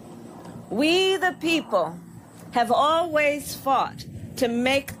 we the people have always fought to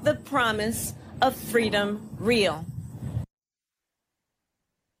make the promise of freedom real.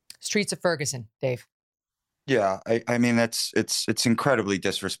 Streets of Ferguson, Dave. Yeah, I mean, it's incredibly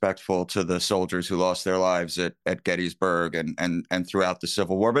disrespectful to the soldiers who lost their lives at Gettysburg and throughout the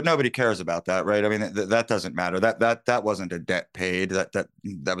Civil War. But nobody cares about that, right? I mean, that doesn't matter. That wasn't a debt paid. That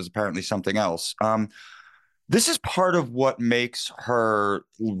was apparently something else. This is part of what makes her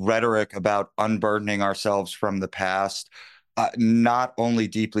rhetoric about unburdening ourselves from the past not only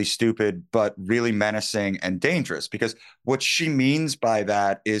deeply stupid, but really menacing and dangerous, because what she means by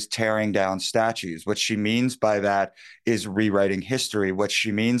that is tearing down statues. What she means by that is rewriting history. What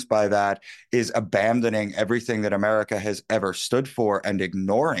she means by that is abandoning everything that America has ever stood for and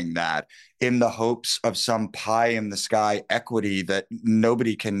ignoring that in the hopes of some pie in the sky equity that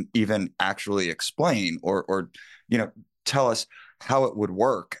nobody can even actually explain or tell us how it would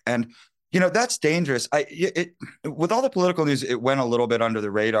work. And that's dangerous. With all the political news, it went a little bit under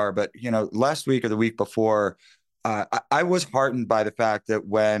the radar. But, last week or the week before, I was heartened by the fact that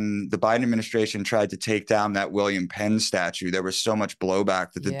when the Biden administration tried to take down that William Penn statue, there was so much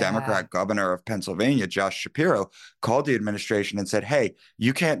blowback that the Democrat governor of Pennsylvania, Josh Shapiro, called the administration and said, hey,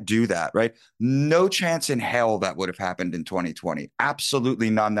 you can't do that, right? No chance in hell that would have happened in 2020. Absolutely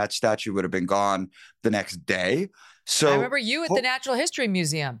none. That statue would have been gone the next day. So I remember you at the Natural History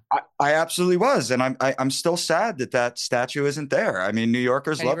Museum. I absolutely was. And I'm still sad that statue isn't there. I mean, New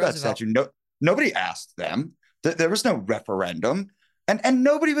Yorkers love that statue. Nobody asked them. There was no referendum. And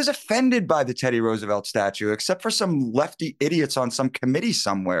nobody was offended by the Teddy Roosevelt statue, except for some lefty idiots on some committee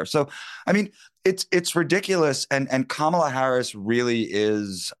somewhere. So, I mean, it's ridiculous. And Kamala Harris really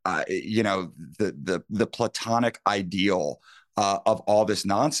is, the platonic ideal of all this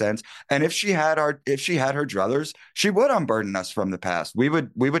nonsense. And if she had her druthers, she would unburden us from the past. We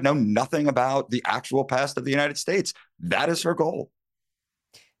would know nothing about the actual past of the United States. That is her goal.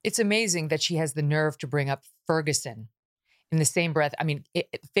 It's amazing that she has the nerve to bring up Ferguson in the same breath. I mean,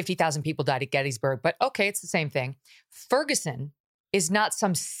 50,000 people died at Gettysburg, but okay, it's the same thing. Ferguson is not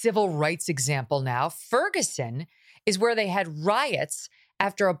some civil rights example now. Ferguson is where they had riots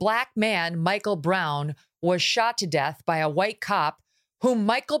after a black man, Michael Brown, was shot to death by a white cop whom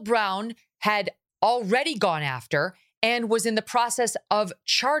Michael Brown had already gone after and was in the process of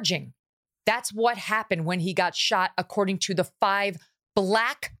charging. That's what happened when he got shot, according to the 5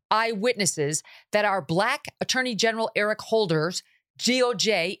 black eyewitnesses that our black Attorney General Eric Holder's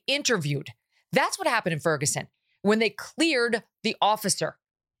DOJ interviewed. That's what happened in Ferguson when they cleared the officer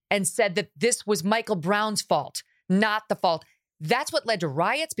and said that this was Michael Brown's fault, not the fault. That's what led to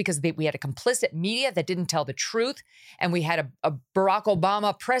riots, because we had a complicit media that didn't tell the truth. And we had a Barack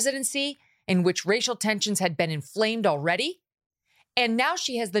Obama presidency in which racial tensions had been inflamed already. And now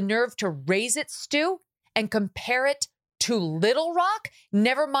she has the nerve to raise it, Stu, and compare it to Little Rock.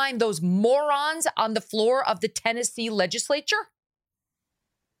 Never mind those morons on the floor of the Tennessee legislature.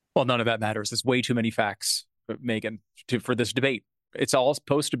 Well, none of that matters. There's way too many facts, Megan, for this debate. It's all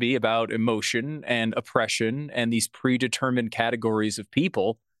supposed to be about emotion and oppression and these predetermined categories of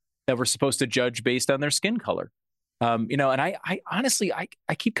people that we're supposed to judge based on their skin color. And I honestly,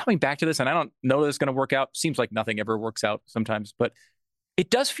 I keep coming back to this, and I don't know that it's going to work out. Seems like nothing ever works out sometimes, but it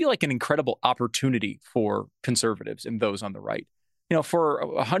does feel like an incredible opportunity for conservatives and those on the right. For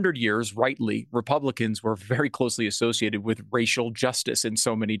 100 years, rightly, Republicans were very closely associated with racial justice in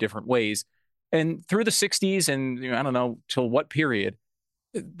so many different ways. And through the 60s and, I don't know, till what period,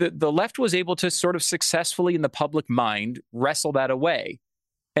 the left was able to sort of successfully in the public mind wrestle that away.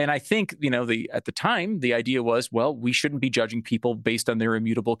 And I think, at the time, the idea was, well, we shouldn't be judging people based on their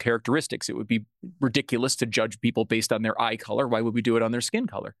immutable characteristics. It would be ridiculous to judge people based on their eye color. Why would we do it on their skin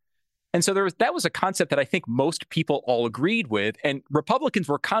color? And so that was a concept that I think most people all agreed with. And Republicans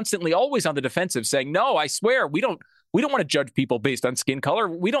were constantly always on the defensive saying, no, I swear, we don't want to judge people based on skin color.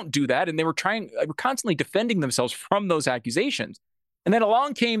 We don't do that. And they were constantly defending themselves from those accusations. And then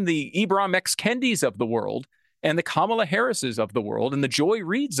along came the Ibram X. Kendis of the world and the Kamala Harrises of the world and the Joy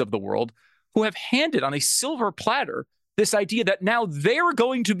Reids of the world, who have handed on a silver platter this idea that now they're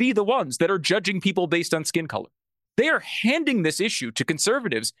going to be the ones that are judging people based on skin color. They are handing this issue to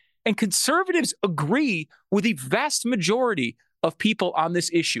conservatives And conservatives agree with the vast majority of people on this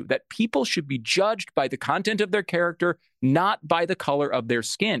issue, that people should be judged by the content of their character, not by the color of their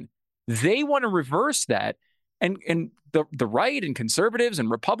skin. They want to reverse that. And the right and conservatives and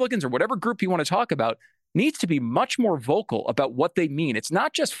Republicans or whatever group you want to talk about needs to be much more vocal about what they mean. It's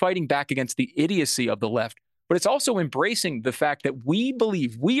not just fighting back against the idiocy of the left, but it's also embracing the fact that we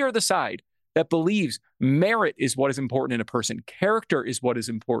are the side that believes merit is what is important in a person. Character is what is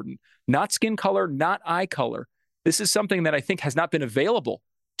important, not skin color, not eye color. This is something that I think has not been available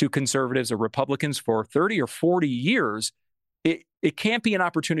to conservatives or Republicans for 30 or 40 years. It can't be an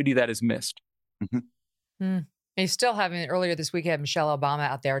opportunity that is missed. Mm-hmm. You still having earlier this week, had Michelle Obama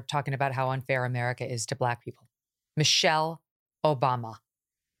out there talking about how unfair America is to Black people. Michelle Obama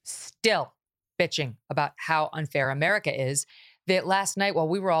still bitching about how unfair America is. That last night, while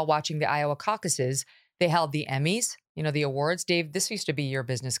we were all watching the Iowa caucuses, they held the Emmys, the awards. Dave, this used to be your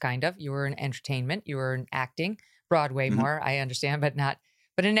business, kind of. You were in entertainment, you were in acting, Broadway more, I understand,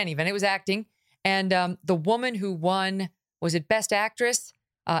 but in any event, it was acting. And the woman who won, was it Best Actress?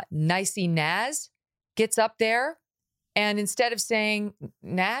 Nicey Naz gets up there, and instead of saying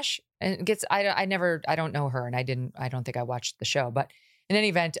Nash, and gets, I don't know her, and I don't think I watched the show, but in any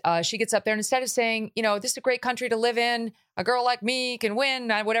event, she gets up there, and instead of saying, this is a great country to live in, a girl like me can win,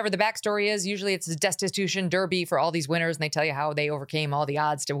 whatever the backstory is, usually it's a destitution derby for all these winners, and they tell you how they overcame all the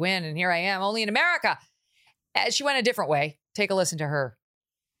odds to win, and here I am, only in America. She went a different way. Take a listen to her.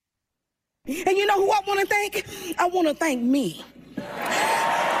 And you know who I want to thank? I want to thank me for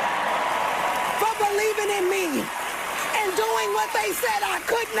believing in me and doing what they said I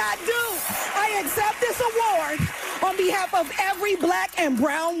could not do. I accept this award on behalf of every Black and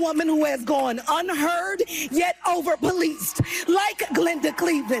brown woman who has gone unheard yet over-policed, like Glenda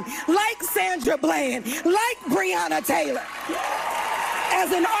Cleveland, like Sandra Bland, like Breonna Taylor.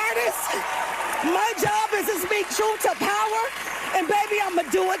 As an artist, my job is to speak truth to power, and baby, I'm going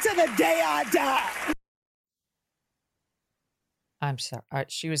to do it to the day I die. I'm sorry.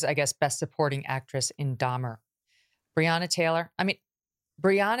 She was, I guess, Best Supporting Actress in Dahmer. Breonna Taylor,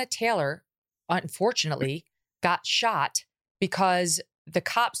 unfortunately, got shot because the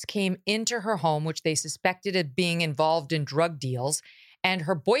cops came into her home, which they suspected of being involved in drug deals, and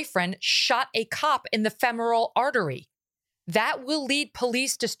her boyfriend shot a cop in the femoral artery. That will lead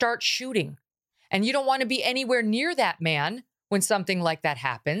police to start shooting. And you don't want to be anywhere near that man when something like that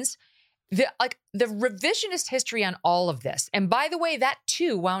happens. The revisionist history on all of this. And by the way, that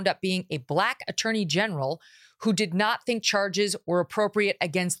too wound up being a Black attorney general who did not think charges were appropriate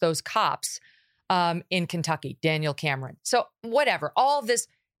against those cops in Kentucky, Daniel Cameron. So whatever, all of this,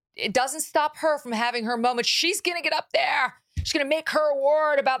 it doesn't stop her from having her moment. She's going to get up there. She's going to make her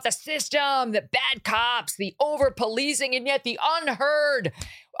award about the system, the bad cops, the over-policing, and yet the unheard.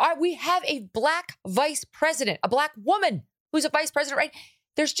 We have a Black vice president, a Black woman who's a vice president, right?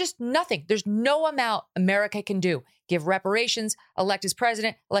 There's just nothing. There's no amount America can do. Give reparations, elect as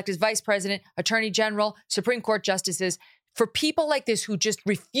president, elect as vice president, attorney general, Supreme Court justices, for people like this who just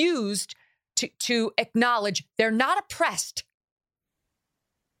refused to acknowledge they're not oppressed.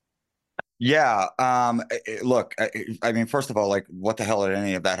 Yeah. Look, I mean, first of all, like, what the hell did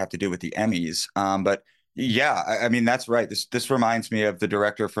any of that have to do with the Emmys? But yeah, I mean, that's right. This reminds me of the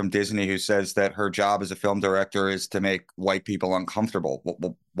director from Disney who says that her job as a film director is to make white people uncomfortable.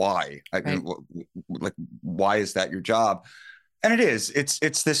 Well, why? I mean, like, why is that your job? And it is.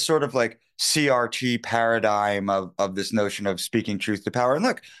 It's this sort of like CRT paradigm of this notion of speaking truth to power. And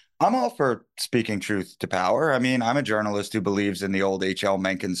look, I'm all for speaking truth to power. I mean, I'm a journalist who believes in the old H.L.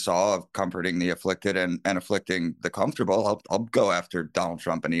 Mencken saw of comforting the afflicted and afflicting the comfortable. I'll go after Donald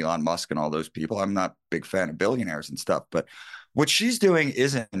Trump and Elon Musk and all those people. I'm not a big fan of billionaires and stuff. But what she's doing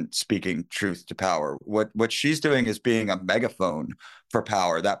isn't speaking truth to power. What she's doing is being a megaphone for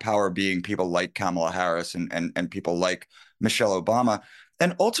power, that power being people like Kamala Harris and people like Michelle Obama.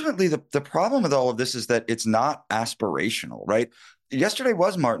 And ultimately, the problem with all of this is that it's not aspirational, right? Yesterday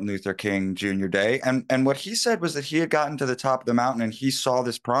was Martin Luther King Jr. Day, and what he said was that he had gotten to the top of the mountain and he saw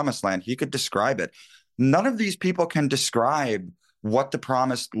this promised land. He could describe it. None of these people can describe what the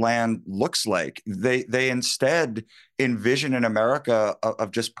promised land looks like. They instead envision an America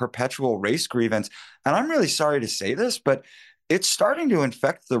of just perpetual race grievance. And I'm really sorry to say this, but it's starting to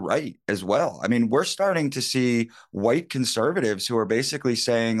infect the right as well. I mean, we're starting to see white conservatives who are basically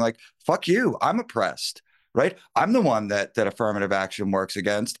saying, like, fuck you, I'm oppressed. Right. I'm the one that affirmative action works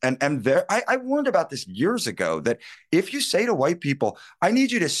against. And I warned about this years ago, that if you say to white people, I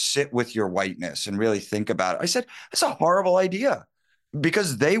need you to sit with your whiteness and really think about it. I said, it's a horrible idea.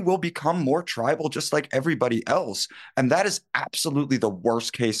 because they will become more tribal just like everybody else. And that is absolutely the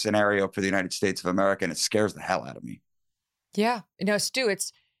worst case scenario for the United States of America. And it scares the hell out of me. Yeah. Stu,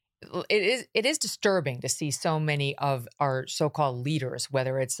 it is disturbing to see so many of our so-called leaders,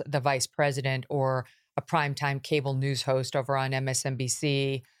 whether it's the vice president or a primetime cable news host over on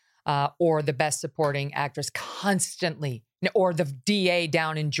MSNBC, or the best supporting actress constantly, or the DA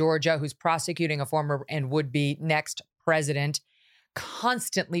down in Georgia who's prosecuting a former and would-be next president,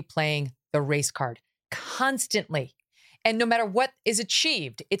 constantly playing the race card, constantly. And no matter what is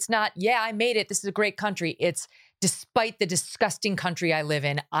achieved, it's not, yeah, I made it, this is a great country. It's, despite the disgusting country I live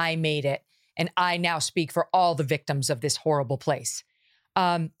in, I made it. And I now speak for all the victims of this horrible place.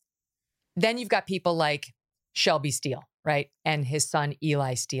 Then you've got people like Shelby Steele, right? And his son,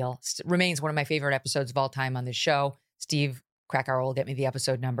 Eli Steele, remains one of my favorite episodes of all time on this show. Steve Krakauer will get me the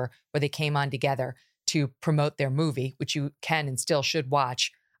episode number, where they came on together to promote their movie, which you can and still should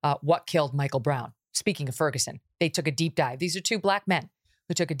watch, What Killed Michael Brown. Speaking of Ferguson, they took a deep dive. These are two black men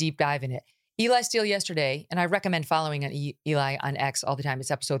who took a deep dive in it. Eli Steele yesterday, and I recommend following Eli on X all the time.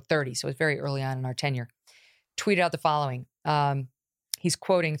 It's episode 30, so it's very early on in our tenure, tweeted out the following. He's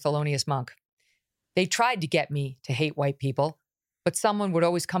quoting Thelonious Monk. They tried to get me to hate white people, but someone would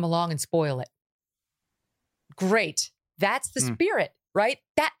always come along and spoil it. Great. That's the spirit, right?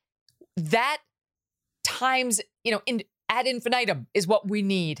 That times, ad infinitum is what we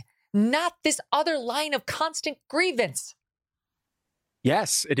need, not this other line of constant grievance.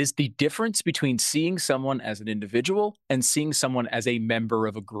 Yes, it is the difference between seeing someone as an individual and seeing someone as a member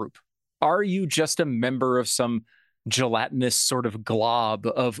of a group. Are you just a member of some gelatinous sort of glob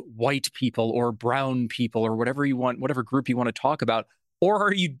of white people or brown people or whatever you want, whatever group you want to talk about? Or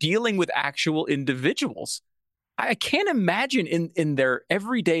are you dealing with actual individuals? I can't imagine in their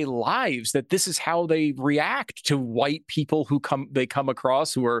everyday lives that this is how they react to white people who they come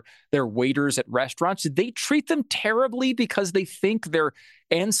across who are their waiters at restaurants. Did they treat them terribly because they think their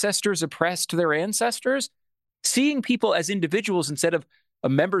ancestors oppressed their ancestors? Seeing people as individuals instead of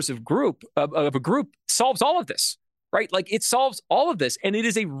members of a group solves all of this, right? Like, it solves all of this, and it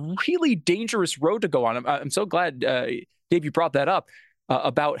is a really dangerous road to go on. I'm so glad, Dave, you brought that up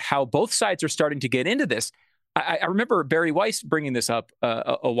about how both sides are starting to get into this. I remember Barry Weiss bringing this up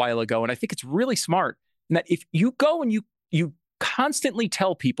a while ago, and I think it's really smart. And that if you go and you constantly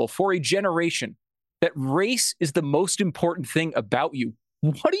tell people for a generation that race is the most important thing about you,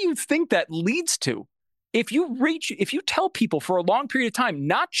 what do you think that leads to? If you tell people for a long period of time,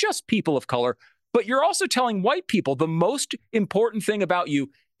 not just people of color, but you're also telling white people the most important thing about you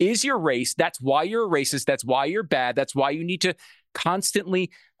is your race. That's why you're a racist. That's why you're bad. That's why you need to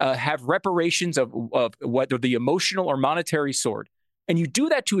constantly have reparations of whether the emotional or monetary sort. And you do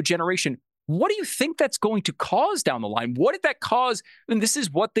that to a generation. What do you think that's going to cause down the line? What did that cause? And this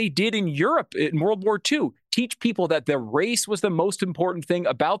is what they did in Europe in World War II. Teach people that their race was the most important thing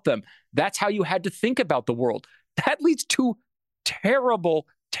about them. That's how you had to think about the world. That leads to terrible,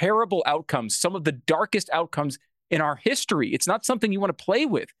 terrible outcomes, some of the darkest outcomes in our history. It's not something you want to play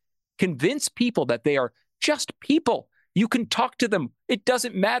with. Convince people that they are just people. You can talk to them. It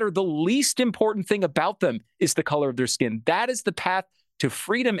doesn't matter. The least important thing about them is the color of their skin. That is the path to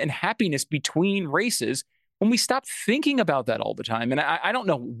freedom and happiness between races when we stop thinking about that all the time. And I don't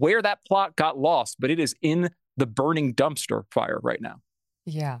know where that plot got lost, but it is in the burning dumpster fire right now.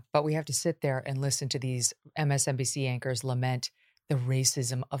 Yeah, but we have to sit there and listen to these MSNBC anchors lament the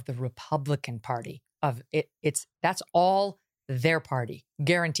racism of the Republican Party. That's all their party,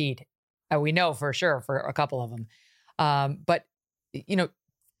 guaranteed. We know for sure for a couple of them. But,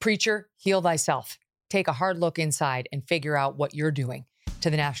 preacher, heal thyself. Take a hard look inside and figure out what you're doing to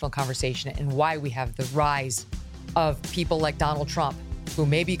the national conversation and why we have the rise of people like Donald Trump, who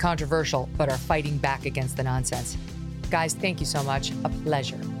may be controversial, but are fighting back against the nonsense. Guys, thank you so much. A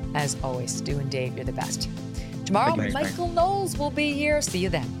pleasure. As always, Stu and Dave, you're the best. Tomorrow, Michael Knowles will be here. See you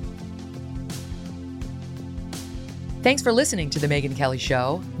then. Thanks for listening to The Megyn Kelly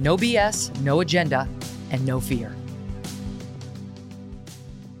Show. No BS, no agenda, and no fear.